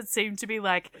parts of it that seem to be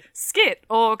like skit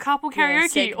or carpool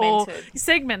karaoke or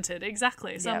segmented,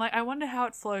 exactly. So I'm like, I wonder how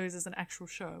it flows as an actual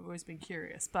show. I've always been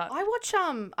curious. But I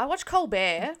watch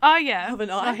Colbert. Oh yeah,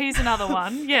 overnight. Oh, he's another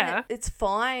one. Yeah, it's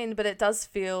fine, but it does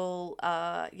feel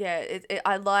I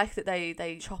like that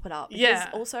they chop it up. Because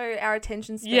also our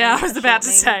attention span. Yeah, I was about to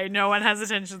say no one has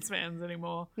attention spans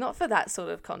anymore. Not for that sort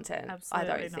of content. Absolutely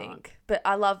I don't not. think. But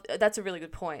I love that's a really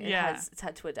good point. Yeah. It's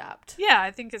had to adapt. Yeah,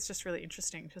 I think it's just really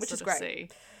interesting to Which is sort of great.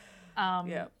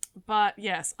 see. But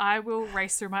yes, I will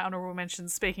race through my honourable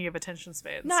mentions. Speaking of attention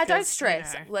spans, no, don't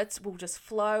stress. You know. We'll just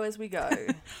flow as we go.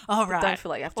 All right. Don't feel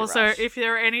like you have to Also, rush. if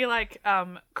there are any like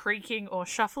creaking or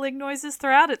shuffling noises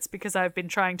throughout, it's because I've been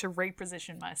trying to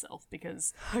reposition myself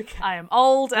because I am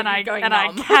old and I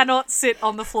cannot sit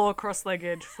on the floor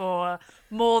cross-legged for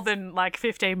more than like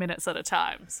 15 minutes at a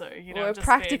time. So, you know, we're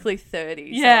practically 30.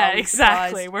 Yeah,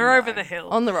 exactly. We're over the hill.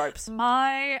 On the ropes.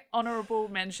 My honourable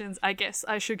mentions, I guess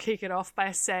I should kick it off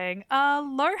by saying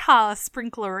aloha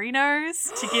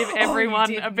sprinklerinos to give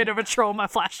everyone a bit of a trauma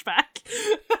flashback.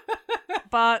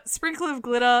 But Sprinkle of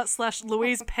Glitter /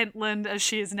 Louise Pentland, as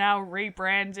she is now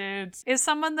rebranded, is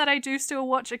someone that I do still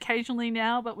watch occasionally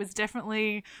now, but was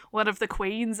definitely one of the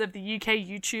queens of the UK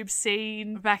YouTube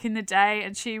scene back in the day.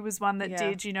 And she was one that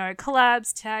did, you know,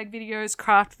 collabs, tag videos,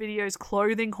 craft videos,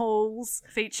 clothing hauls,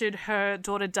 featured her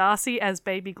daughter Darcy as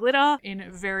Baby Glitter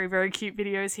in very, very cute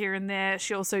videos here and there.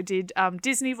 She also did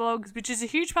Disney vlogs, which is a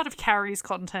huge part of Carrie's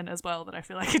content as well that I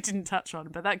feel like it didn't touch on,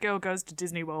 but that girl goes to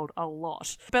Disney World a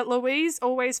lot. But Louise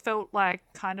always felt like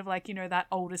kind of like, you know, that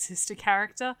older sister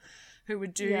character who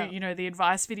would do, you know, the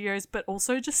advice videos, but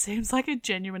also just seems like a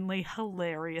genuinely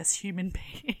hilarious human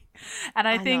being. And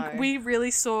I think we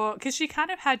really saw, because she kind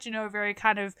of had, you know, a very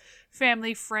kind of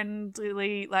family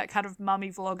friendly, like kind of mummy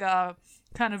vlogger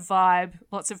kind of vibe,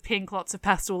 lots of pink, lots of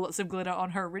pastel, lots of glitter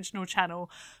on her original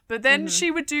channel. But then she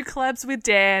would do collabs with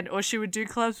Dan or she would do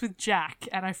collabs with Jack.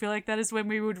 And I feel like that is when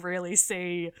we would really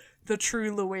see the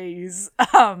true Louise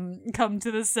come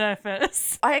to the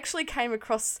surface. I actually came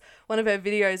across one of her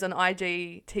videos on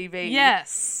IGTV.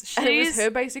 Yes. And it was her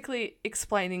basically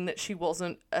explaining that she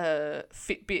wasn't a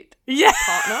Fitbit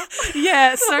partner.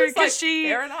 Yeah, so because like, she,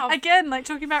 fair enough. Again, like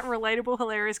talking about relatable,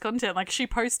 hilarious content, like she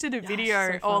posted a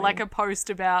video or like a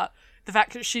post about the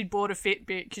fact that she'd bought a Fitbit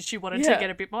because she wanted to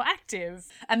get a bit more active.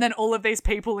 And then all of these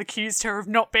people accused her of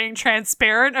not being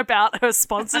transparent about her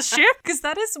sponsorship. Because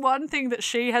that is one thing that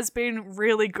she has been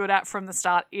really good at from the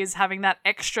start, is having that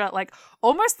extra, like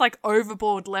almost like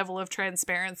overboard level of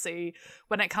transparency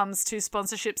when it comes to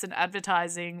sponsorships and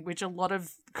advertising, which a lot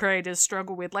of creators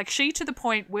struggle with. Like she, to the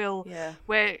point, will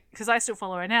where, because I still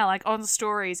follow her now, like on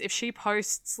stories, if she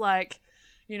posts like,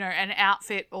 you know, an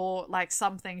outfit or like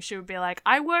something, she would be like,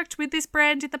 I worked with this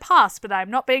brand in the past, but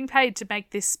I'm not being paid to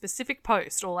make this specific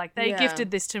post, or like they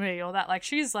gifted this to me, or that. Like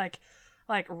she's like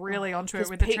really onto it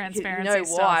with the transparency stuff.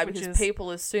 You know why? Because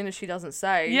people, as soon as she doesn't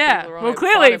say, well,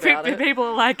 clearly people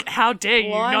are like, how dare you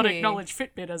not acknowledge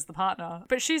Fitbit as the partner?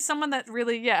 But she's someone that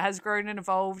really, has grown and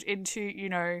evolved into, you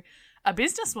know, a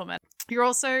businesswoman. You're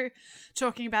also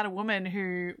talking about a woman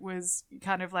who was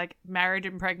kind of like married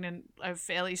and pregnant,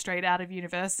 fairly straight out of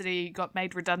university, got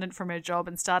made redundant from her job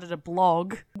and started a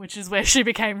blog, which is where she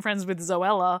became friends with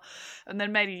Zoella, and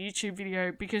then made a YouTube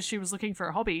video because she was looking for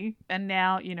a hobby. And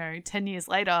now, you know, 10 years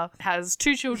later, has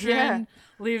 2 children,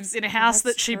 lives in a house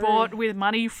that she bought with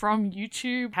money from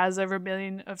YouTube, has over 1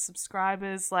 million of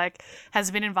subscribers, like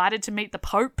has been invited to meet the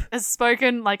Pope, has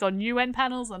spoken like on UN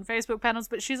panels, on Facebook panels.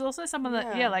 But she's also someone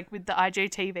that, like with the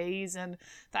IGTVs and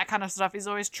that kind of stuff, is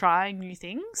always trying new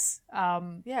things.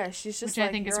 She's just which I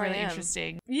think is really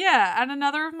interesting. Yeah, and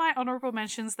another of my honorable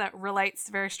mentions that relates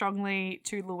very strongly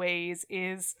to Louise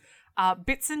is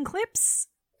Bits and Clips,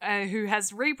 who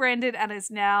has rebranded and is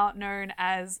now known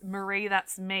as Marie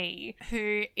That's Me,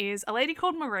 who is a lady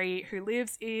called Marie who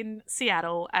lives in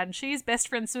Seattle, and she's best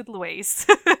friends with Louise.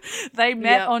 They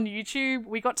met on YouTube.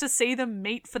 We got to see them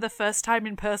meet for the first time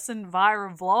in person via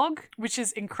a vlog, which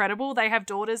is incredible. They have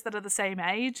daughters that are the same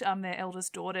age, their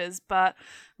eldest daughters, but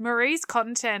Marie's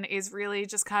content is really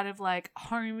just kind of like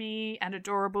homey and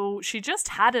adorable. She just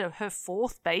had her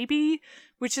fourth baby,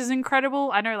 which is incredible.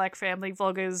 I know like family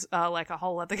vloggers are like a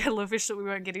whole other kettle of fish that we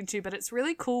won't get into, but it's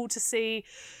really cool to see.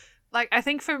 Like, I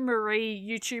think for Marie,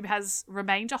 YouTube has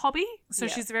remained a hobby. So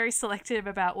she's very selective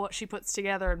about what she puts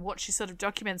together and what she sort of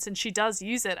documents. And she does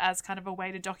use it as kind of a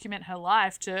way to document her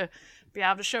life, to be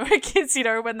able to show her kids, you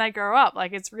know, when they grow up.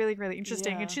 Like, it's really, really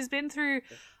interesting. Yeah. And she's been through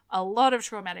a lot of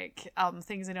traumatic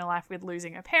things in her life with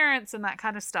losing her parents and that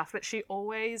kind of stuff. But she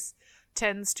always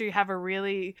tends to have a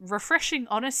really refreshing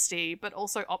honesty, but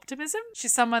also optimism.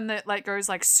 She's someone that like goes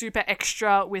like super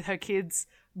extra with her kids'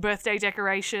 birthday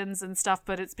decorations and stuff,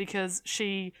 but it's because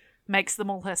she makes them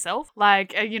all herself,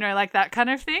 like, you know, like that kind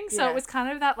of thing. So it was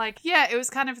kind of that like, it was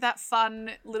kind of that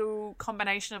fun little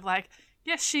combination of like,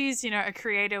 yes, she's, you know, a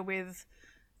creator with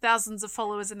thousands of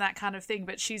followers and that kind of thing,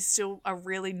 but she's still a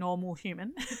really normal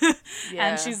human.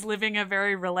 And she's living a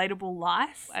very relatable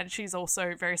life, and she's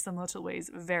also very similar to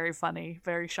Louise, very funny,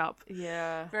 very sharp,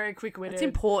 very quick-witted. It's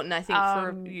important, I think,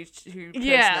 for YouTube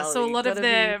personality. So a lot of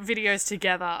their videos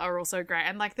together are also great,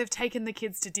 and like they've taken the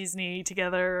kids to Disney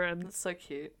together, and that's so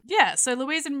cute. So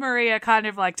Louise and Marie are kind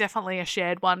of like definitely a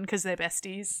shared one because they're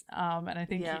besties, and I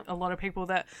think a lot of people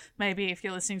that maybe if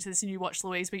you're listening to this and you watch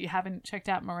Louise but you haven't checked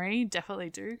out Marie, definitely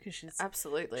do, because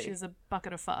she's a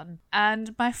bucket of fun.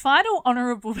 And my final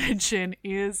honorable mention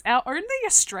is our only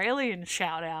Australian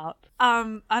shout out.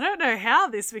 I don't know how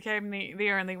this became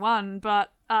the only one,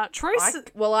 but Troy.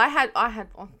 I had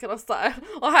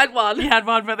one. You had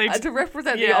one, but they to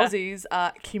represent the Aussies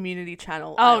community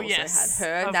channel. I also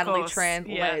had her, Natalie course. Tran,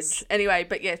 Yes. Ledge. Anyway,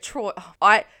 but Troy.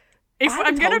 If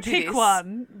I'm going to pick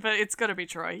one, but it's got to be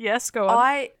Troy. Yes, go on.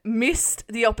 I missed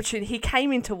the opportunity. He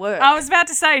came into work. I was about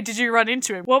to say, did you run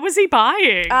into him? What was he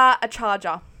buying? A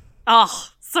charger. Oh,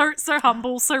 so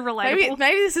humble, so relatable.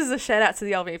 Maybe this is a shout out to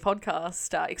the LV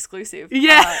podcast exclusive.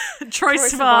 Yeah, Troy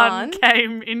Sivan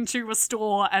came into a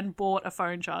store and bought a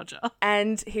phone charger.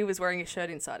 And he was wearing his shirt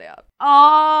inside out.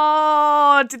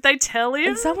 Oh, did they tell him?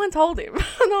 And someone told him.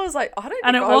 And I was like, I don't think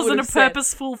And it wasn't a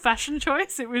purposeful fashion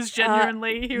choice. It was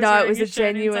genuinely, he was wearing his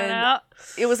shirt inside out.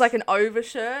 It was like an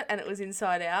overshirt and it was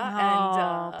inside out.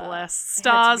 Oh, and bless.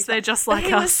 Stars, they're just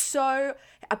like us.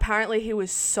 Apparently he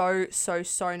was so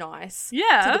nice.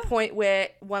 Yeah. To the point where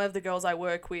one of the girls I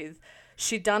work with,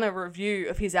 she'd done a review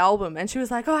of his album and she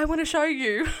was like, I want to show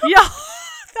you. Yeah.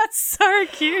 That's so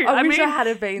cute. I wish I had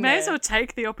been there. May as well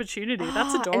take the opportunity.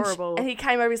 That's adorable. And he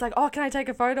came over. He's like, "Oh, can I take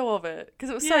a photo of it?" Because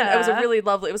it was it was a really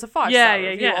lovely. It was a 5-star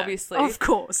review, obviously. Of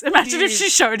course. Imagine if she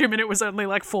showed him and it was only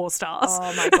like 4 stars.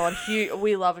 Oh my god,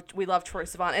 we love Troy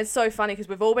Sivan. It's so funny because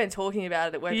we've all been talking about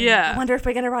it at work. Yeah. I wonder if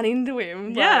we're going to run into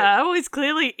him. Yeah. Well, he's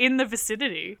clearly in the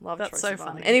vicinity. That's Troy so Sivan.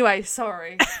 Funny. Anyway,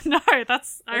 sorry. No,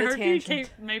 that's. I hope you keep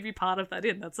maybe part of that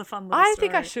in. That's a fun little story. I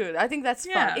think I should. I think that's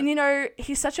fun. And you know,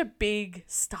 he's such a big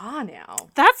star now.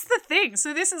 That's the thing.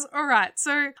 So this is all right.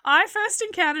 So I first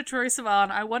encountered Troy Sivan,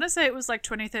 I want to say it was like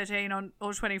 2013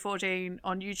 or 2014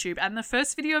 on YouTube, and the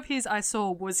first video of his I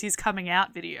saw was his coming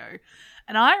out video.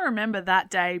 And I remember that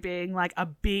day being like a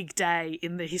big day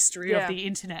in the history of the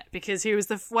internet, because he was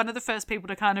one of the first people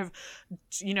to kind of,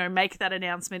 you know, make that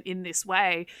announcement in this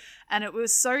way. And it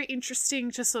was so interesting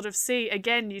to sort of see,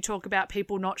 again, you talk about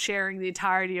people not sharing the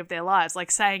entirety of their lives, like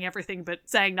saying everything but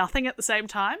saying nothing at the same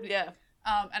time. Yeah.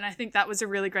 And I think that was a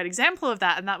really great example of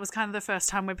that. And that was kind of the first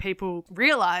time when people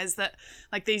realized that,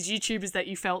 like, these YouTubers that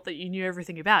you felt that you knew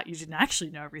everything about, you didn't actually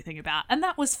know everything about. And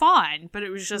that was fine. But it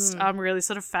was just really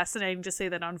sort of fascinating to see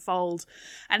that unfold.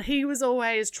 And Troy was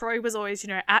always, you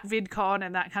know, at VidCon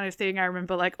and that kind of thing. I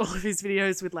remember, like, all of his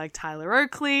videos with, like, Tyler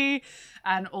Oakley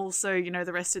and also, you know,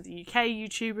 the rest of the UK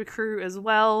YouTuber crew as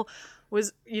well.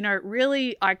 Was, you know,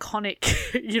 really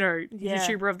iconic, you know,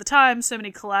 YouTuber of the time. So many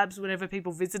collabs whenever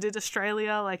people visited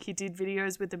Australia. Like, he did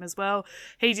videos with them as well.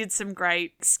 He did some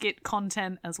great skit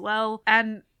content as well.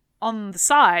 And on the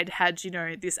side had, you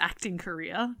know, this acting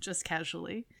career, just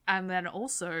casually. And then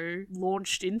also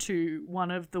launched into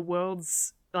one of the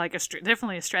world's, like,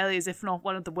 definitely Australia's, if not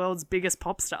one of the world's biggest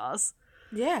pop stars.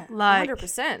 Yeah, like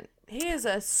 100%. He is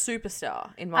a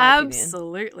superstar in my opinion.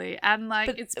 Absolutely. And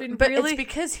like it's been but really it's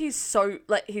because he's so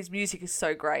like his music is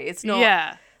so great. It's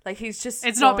not like he's just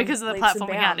it's not because of the platform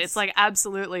he had. It's like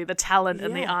absolutely the talent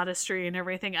and the artistry and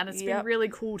everything. And it's been really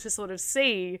cool to sort of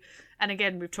see. And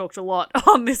again, we've talked a lot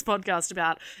on this podcast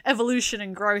about evolution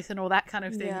and growth and all that kind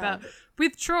of thing. Yeah. But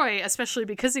with Troy, especially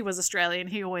because he was Australian,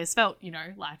 he always felt, you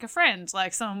know, like a friend,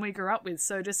 like someone we grew up with.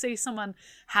 So to see someone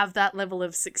have that level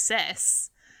of success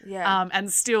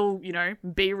and still, you know,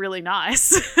 be really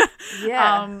nice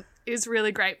is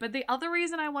really great. But the other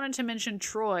reason I wanted to mention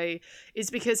Troy is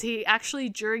because he actually,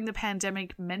 during the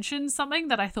pandemic, mentioned something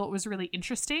that I thought was really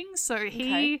interesting. So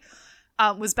he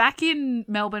was back in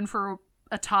Melbourne for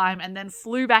a time and then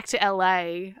flew back to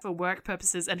LA for work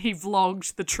purposes, and he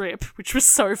vlogged the trip, which was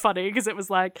so funny because it was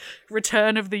like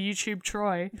return of the YouTube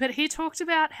Troy. But he talked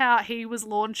about how he was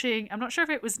launching, I'm not sure if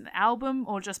it was an album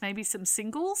or just maybe some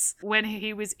singles when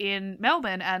he was in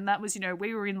Melbourne, and that was, you know,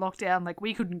 we were in lockdown, like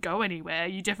we couldn't go anywhere.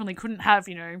 You definitely couldn't have,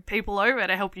 you know, people over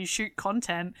to help you shoot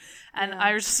content. And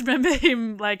I just remember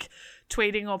him like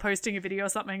tweeting or posting a video or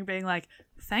something being like,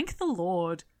 thank the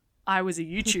Lord I was a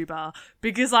YouTuber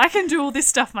because I can do all this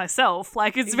stuff myself.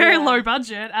 Like it's very low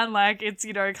budget and like it's,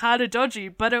 you know, kind of dodgy,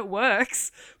 but it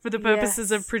works for the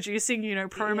purposes of producing, you know,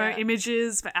 promo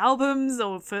images for albums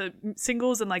or for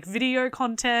singles and like video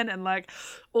content and like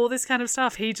all this kind of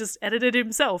stuff. He just edited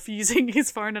himself using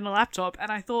his phone and a laptop.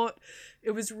 And I thought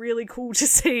it was really cool to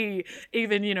see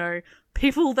even, you know,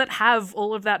 people that have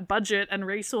all of that budget and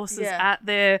resources at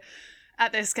their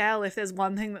scale. If there's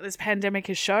one thing that this pandemic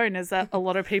has shown is that a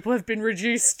lot of people have been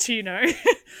reduced to, you know,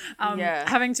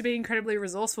 having to be incredibly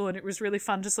resourceful. And it was really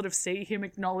fun to sort of see him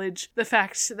acknowledge the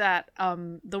fact that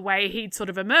the way he'd sort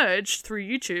of emerged through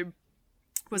YouTube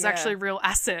was actually a real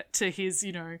asset to his,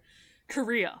 you know,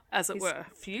 career, as it were.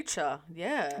 Future,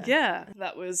 yeah. Yeah,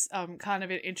 that was kind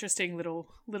of an interesting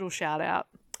little shout out.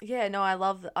 Yeah, no, I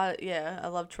love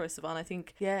Troye Sivan. I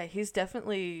think, he's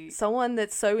definitely someone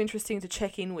that's so interesting to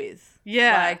check in with.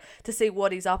 Yeah. Like, to see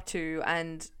what he's up to,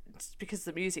 and because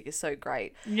the music is so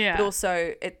great. Yeah. But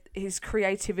also, his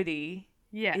creativity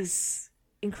is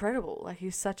incredible. Like,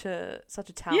 he's such a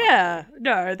talent. Yeah.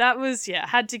 No, that was,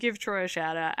 had to give Troy a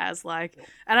shout out as like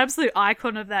an absolute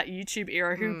icon of that YouTube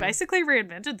era who basically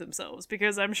reinvented themselves,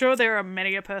 because I'm sure there are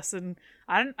many a person,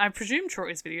 I presume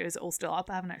Troy's videos are all still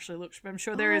up. I haven't actually looked, but I'm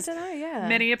sure there is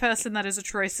many a person that is a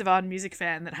Troye Sivan music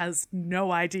fan that has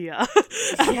no idea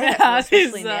about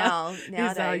his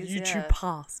YouTube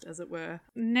past, as it were.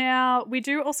 Now, we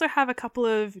do also have a couple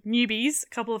of newbies, a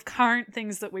couple of current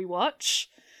things that we watch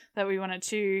that we wanted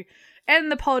to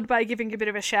end the pod by giving a bit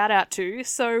of a shout out to.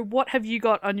 So what have you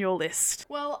got on your list?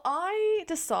 Well, I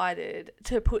decided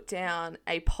to put down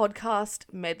a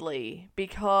podcast medley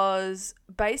because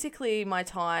basically my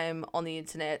time on the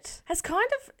internet has kind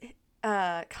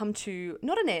of come to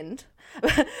not an end,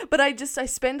 but I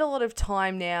spend a lot of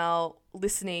time now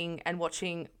listening and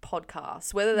watching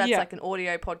podcasts, whether that's like an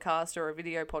audio podcast or a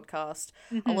video podcast.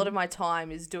 A lot of my time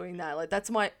is doing that. Like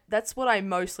that's what I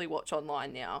mostly watch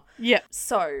online now. Yeah.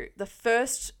 So the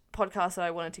first podcast that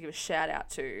I wanted to give a shout out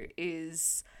to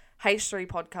is H3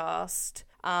 Podcast.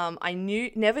 I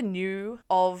never knew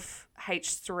of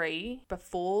H3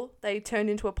 before they turned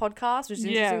into a podcast, which is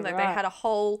interesting. Like they had a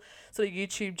whole sort of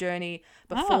YouTube journey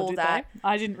before that.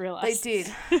 I didn't realize. They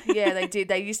did. Yeah, they did.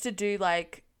 They used to do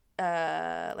like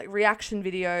reaction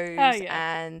videos,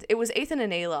 and it was Ethan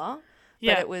and Ela,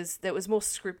 but it was more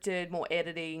scripted, more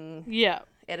editing. Yeah.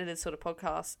 Edited sort of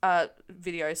podcast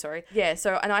video, sorry. Yeah,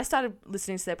 so and I started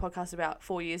listening to their podcast about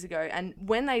 4 years ago, and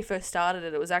when they first started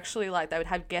it was actually like they would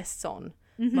have guests on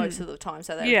most of the time.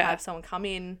 So they would have someone come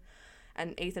in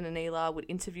and Ethan and Ela would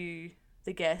interview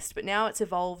the guest, but now it's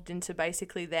evolved into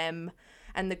basically them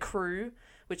and the crew,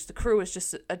 which the crew is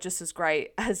just as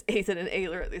great as Ethan and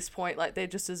Ela at this point. Like they're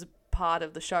just as part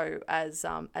of the show as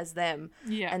them.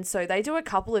 Yeah. And so they do a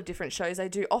couple of different shows. They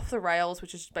do Off the Rails,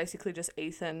 which is basically just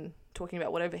Ethan talking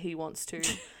about whatever he wants to.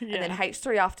 And then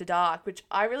H3 After Dark, which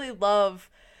I really love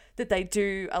that they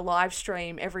do a live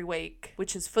stream every week,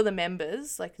 which is for the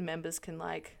members. Like the members can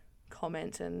like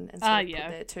comment and sort of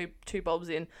put their two bobs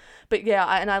in. But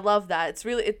I love that. It's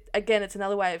really, it's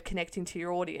another way of connecting to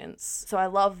your audience. So I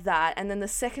love that. And then the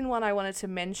second one I wanted to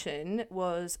mention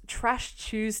was Trash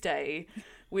Tuesday,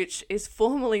 which is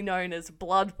formerly known as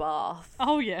Bloodbath.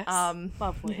 Oh, yes.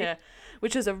 Lovely. Yeah.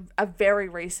 Which is a very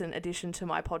recent addition to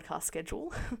my podcast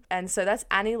schedule. And so that's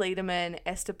Annie Lederman,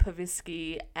 Esther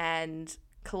Pavisky, and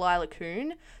Kalila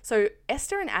Kuhn. So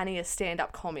Esther and Annie are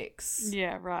stand-up comics.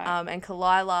 Yeah, right. And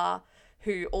Kalila,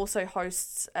 who also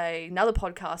hosts another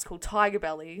podcast called Tiger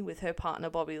Belly with her partner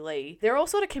Bobby Lee. They're all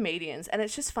sort of comedians, and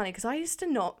it's just funny because I used to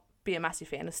not be a massissive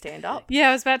fan of stand-up. Yeah,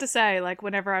 I was about to say, like,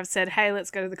 whenever I've said, hey,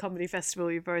 let's go to the comedy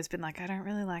festival, you've always been like, I don't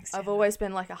really like stand-up. I've always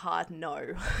been like a hard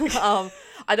no.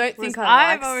 I don't think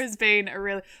I've always been a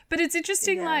really... But it's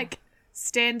interesting, like,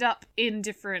 stand-up in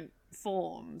different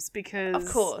forms because... Of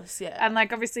course, yeah. And,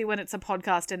 like, obviously when it's a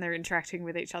podcast and they're interacting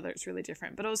with each other, it's really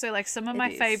different. But also, like, some of my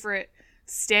favourite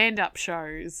stand-up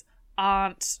shows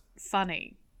aren't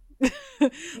funny.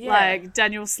 Like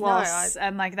Daniel Sloss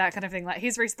and like that kind of thing. Like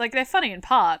he's like they're funny in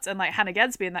parts, and like Hannah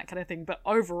Gadsby and that kind of thing. But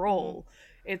overall,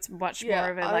 it's much more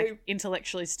of a like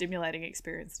intellectually stimulating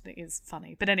experience than it is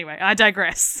funny. But anyway, I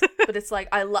digress. But it's like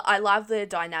I love their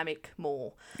dynamic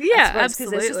more. Yeah, absolutely. Because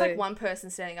there's just like one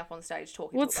person standing up on stage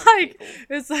talking. Well,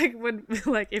 it's like when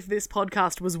like if this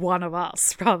podcast was one of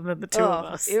us rather than the two of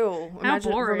us. Ew!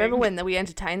 Boring. Remember when we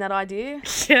entertained that idea?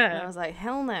 Yeah. And I was like,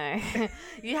 hell no.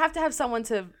 You have to have someone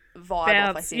to vibe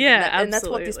off, I think. Yeah, and that's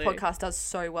what this podcast does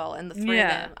so well. And the three of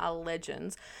them are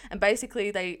legends. And basically,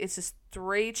 it's just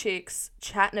three chicks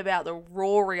chatting about the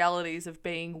raw realities of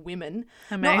being women.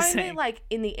 Amazing. Not only like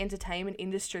in the entertainment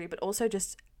industry, but also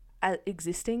just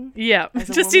existing. Yeah,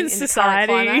 just in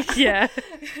society. Yeah,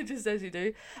 just as you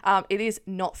do. It is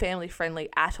not family friendly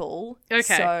at all. Okay,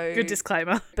 so, good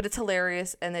disclaimer. But it's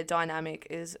hilarious, and their dynamic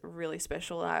is really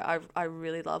special. I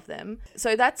really love them.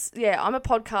 So that's I'm a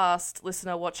podcast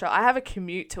listener, watcher. I have a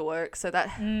commute to work, so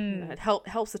that it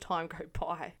helps the time go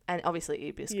by. And obviously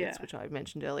Ear Biscuits, which I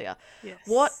mentioned earlier. Yes.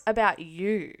 What about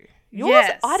you? Yours,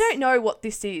 I don't know what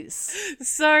this is.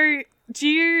 So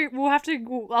we'll have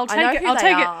to, I'll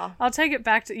take it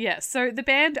back to, so the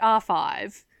band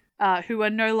R5, who are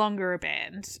no longer a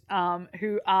band,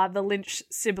 who are the Lynch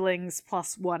siblings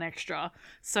plus one extra.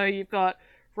 So you've got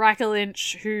Riker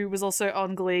Lynch, who was also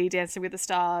on Glee, Dancing with the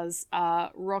Stars,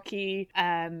 Rocky,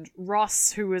 and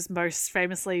Ross, who was most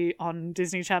famously on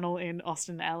Disney Channel in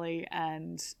Austin Alley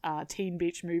and Teen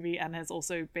Beach Movie, and has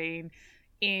also been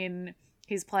in...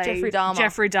 He's played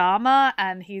Jeffrey Dahmer,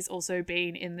 and he's also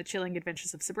been in The Chilling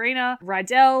Adventures of Sabrina.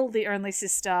 Rydell, the only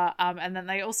sister, and then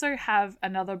they also have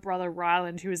another brother,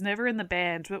 Ryland, who was never in the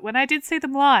band, but when I did see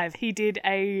them live, he did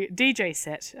a DJ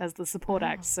set as the support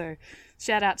act, so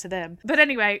shout out to them. But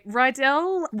anyway,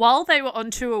 Rydell, while they were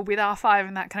on tour with R5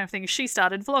 and that kind of thing, she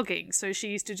started vlogging. So she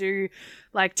used to do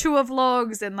like tour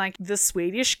vlogs and like the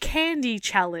Swedish Candy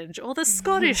Challenge or the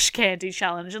Scottish Candy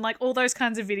Challenge and like all those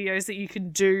kinds of videos that you can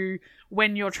do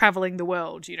when you're traveling the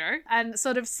world, you know? And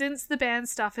sort of since the band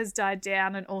stuff has died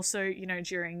down and also, you know,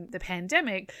 during the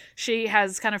pandemic, she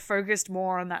has kind of focused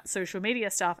more on that social media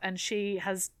stuff and she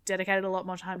has dedicated a lot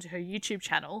more time to her YouTube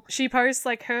channel. She posts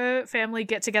like her family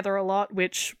get together a lot,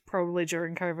 which probably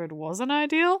during COVID wasn't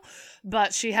ideal,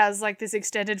 but she has like this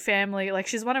extended family. Like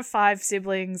she's one of 5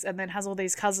 siblings and then has all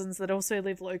these cousins that also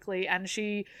live locally, and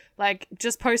she like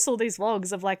just posts all these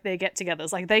vlogs of like their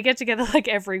get-togethers. Like they get together like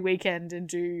every weekend and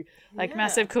do like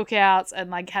massive cookouts and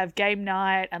like have game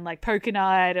night and like poker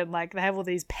night and like they have all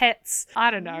these pets.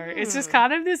 I don't know. It's just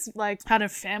kind of this like kind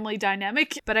of family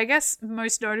dynamic. But I guess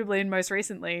most notably and most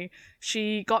recently,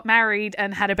 she got married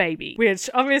and had a baby, which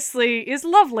obviously is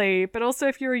lovely, but also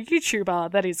if you're a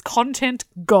YouTuber, that is content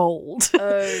gold.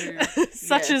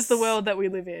 Such is the world that we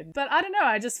live in. But I don't know,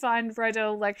 I just find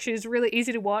Rydell, like, she's really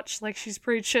easy to watch. Like, she's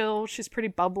pretty chill, she's pretty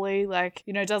bubbly, like,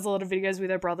 you know, does a lot of videos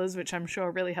with her brothers, which I'm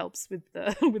sure really helps with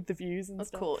the with the views and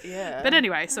stuff. Of course, yeah. But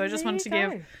anyway, so I just wanted to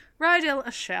give Rydell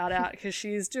a shout out because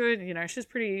she's doing, you know, she's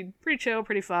pretty chill,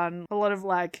 pretty fun. A lot of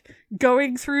like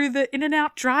going through the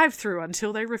In-N-Out drive-through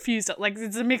until they refused it. Like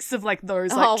it's a mix of like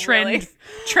those like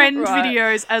trend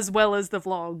videos as well as the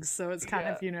vlogs. So it's kind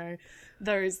of, you know,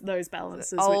 those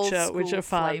balances which are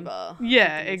fun. Flavor.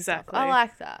 Yeah, exactly. I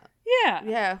like that. Yeah.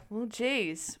 Yeah. Well,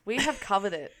 geez, we have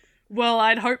covered it. Well,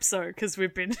 I'd hope so, because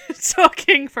we've been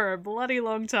talking for a bloody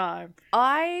long time.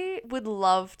 I would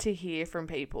love to hear from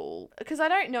people, because I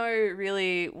don't know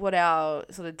really what our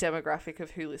sort of demographic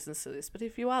of who listens to this, but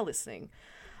if you are listening,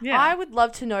 I would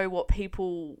love to know what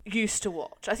people used to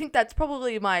watch. I think that's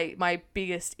probably my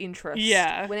biggest interest.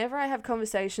 Yeah. Whenever I have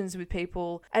conversations with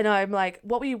people and I'm like,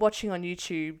 what were you watching on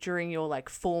YouTube during your like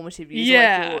formative years?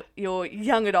 Yeah. Like your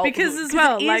young adult. Because as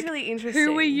well, it like, is really interesting.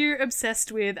 Who were you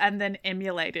obsessed with and then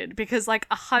emulated? Because like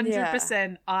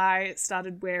 100% I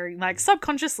started wearing, like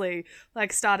subconsciously,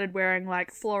 like started wearing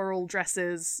like floral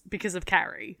dresses because of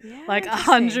Carrie. Yeah, like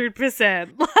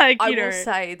 100%. Like, you know. I will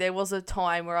say there was a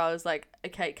time where I was like,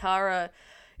 okay, Cara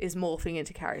is morphing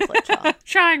into Carrie Fletcher.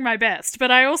 Trying my best,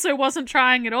 but I also wasn't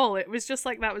trying at all. It was just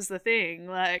like that was the thing.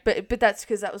 Like, but that's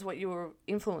because that was what you were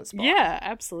influenced by. Yeah,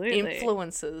 absolutely.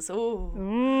 Influences. Ooh.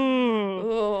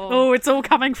 Oh, it's all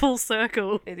coming full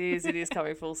circle. It is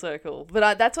coming full circle.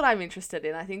 But that's what I'm interested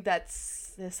in. I think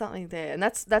there's something there, and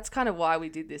that's kind of why we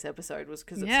did this episode, was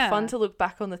because it's fun to look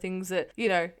back on the things that, you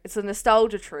know, it's a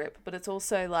nostalgia trip, but it's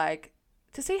also like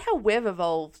to see how we've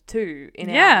evolved too in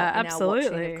our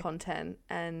watching of content.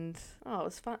 And it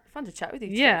was fun to chat with you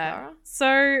today, Clara.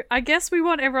 So I guess we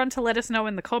want everyone to let us know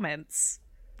in the comments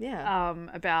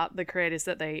about the creators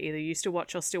that they either used to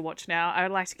watch or still watch now. I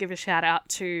would like to give a shout out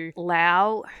to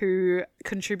Lau, who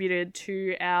contributed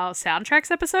to our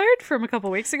soundtracks episode from a couple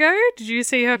of weeks ago. Did you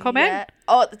see her comment? Yeah.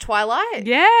 Oh, the Twilight?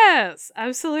 Yes.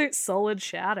 Absolute solid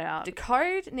shout out.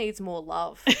 Decode needs more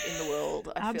love in the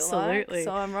world, I feel like.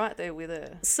 So I'm right there with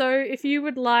her. So if you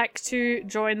would like to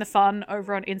join the fun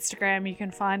over on Instagram, you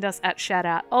can find us at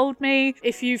shoutoutoldme.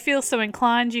 If you feel so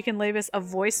inclined, you can leave us a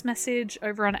voice message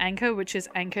over on Anchor, which is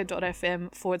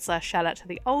anchor.fm/shoutout to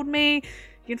the old me.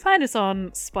 You can find us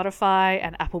on Spotify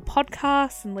and Apple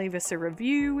Podcasts and leave us a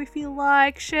review if you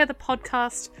like. Share the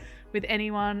podcast with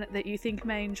anyone that you think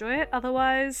may enjoy it.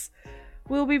 Otherwise,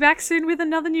 we'll be back soon with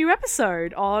another new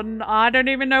episode on I don't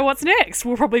even know what's next.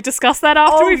 We'll probably discuss that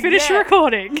after we finish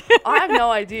recording. I have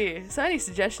no idea. So any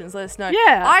suggestions, let us know.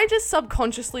 Yeah. I just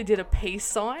subconsciously did a peace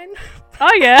sign.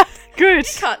 Oh yeah, good.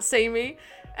 You can't see me.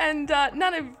 And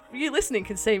none of you listening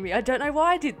can see me. I don't know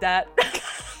why I did that.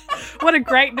 What a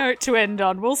great note to end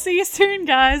on. We'll see you soon,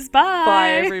 guys. Bye.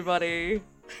 Bye, everybody.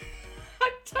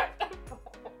 I don't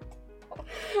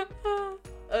know.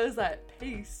 It was like,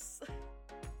 peace.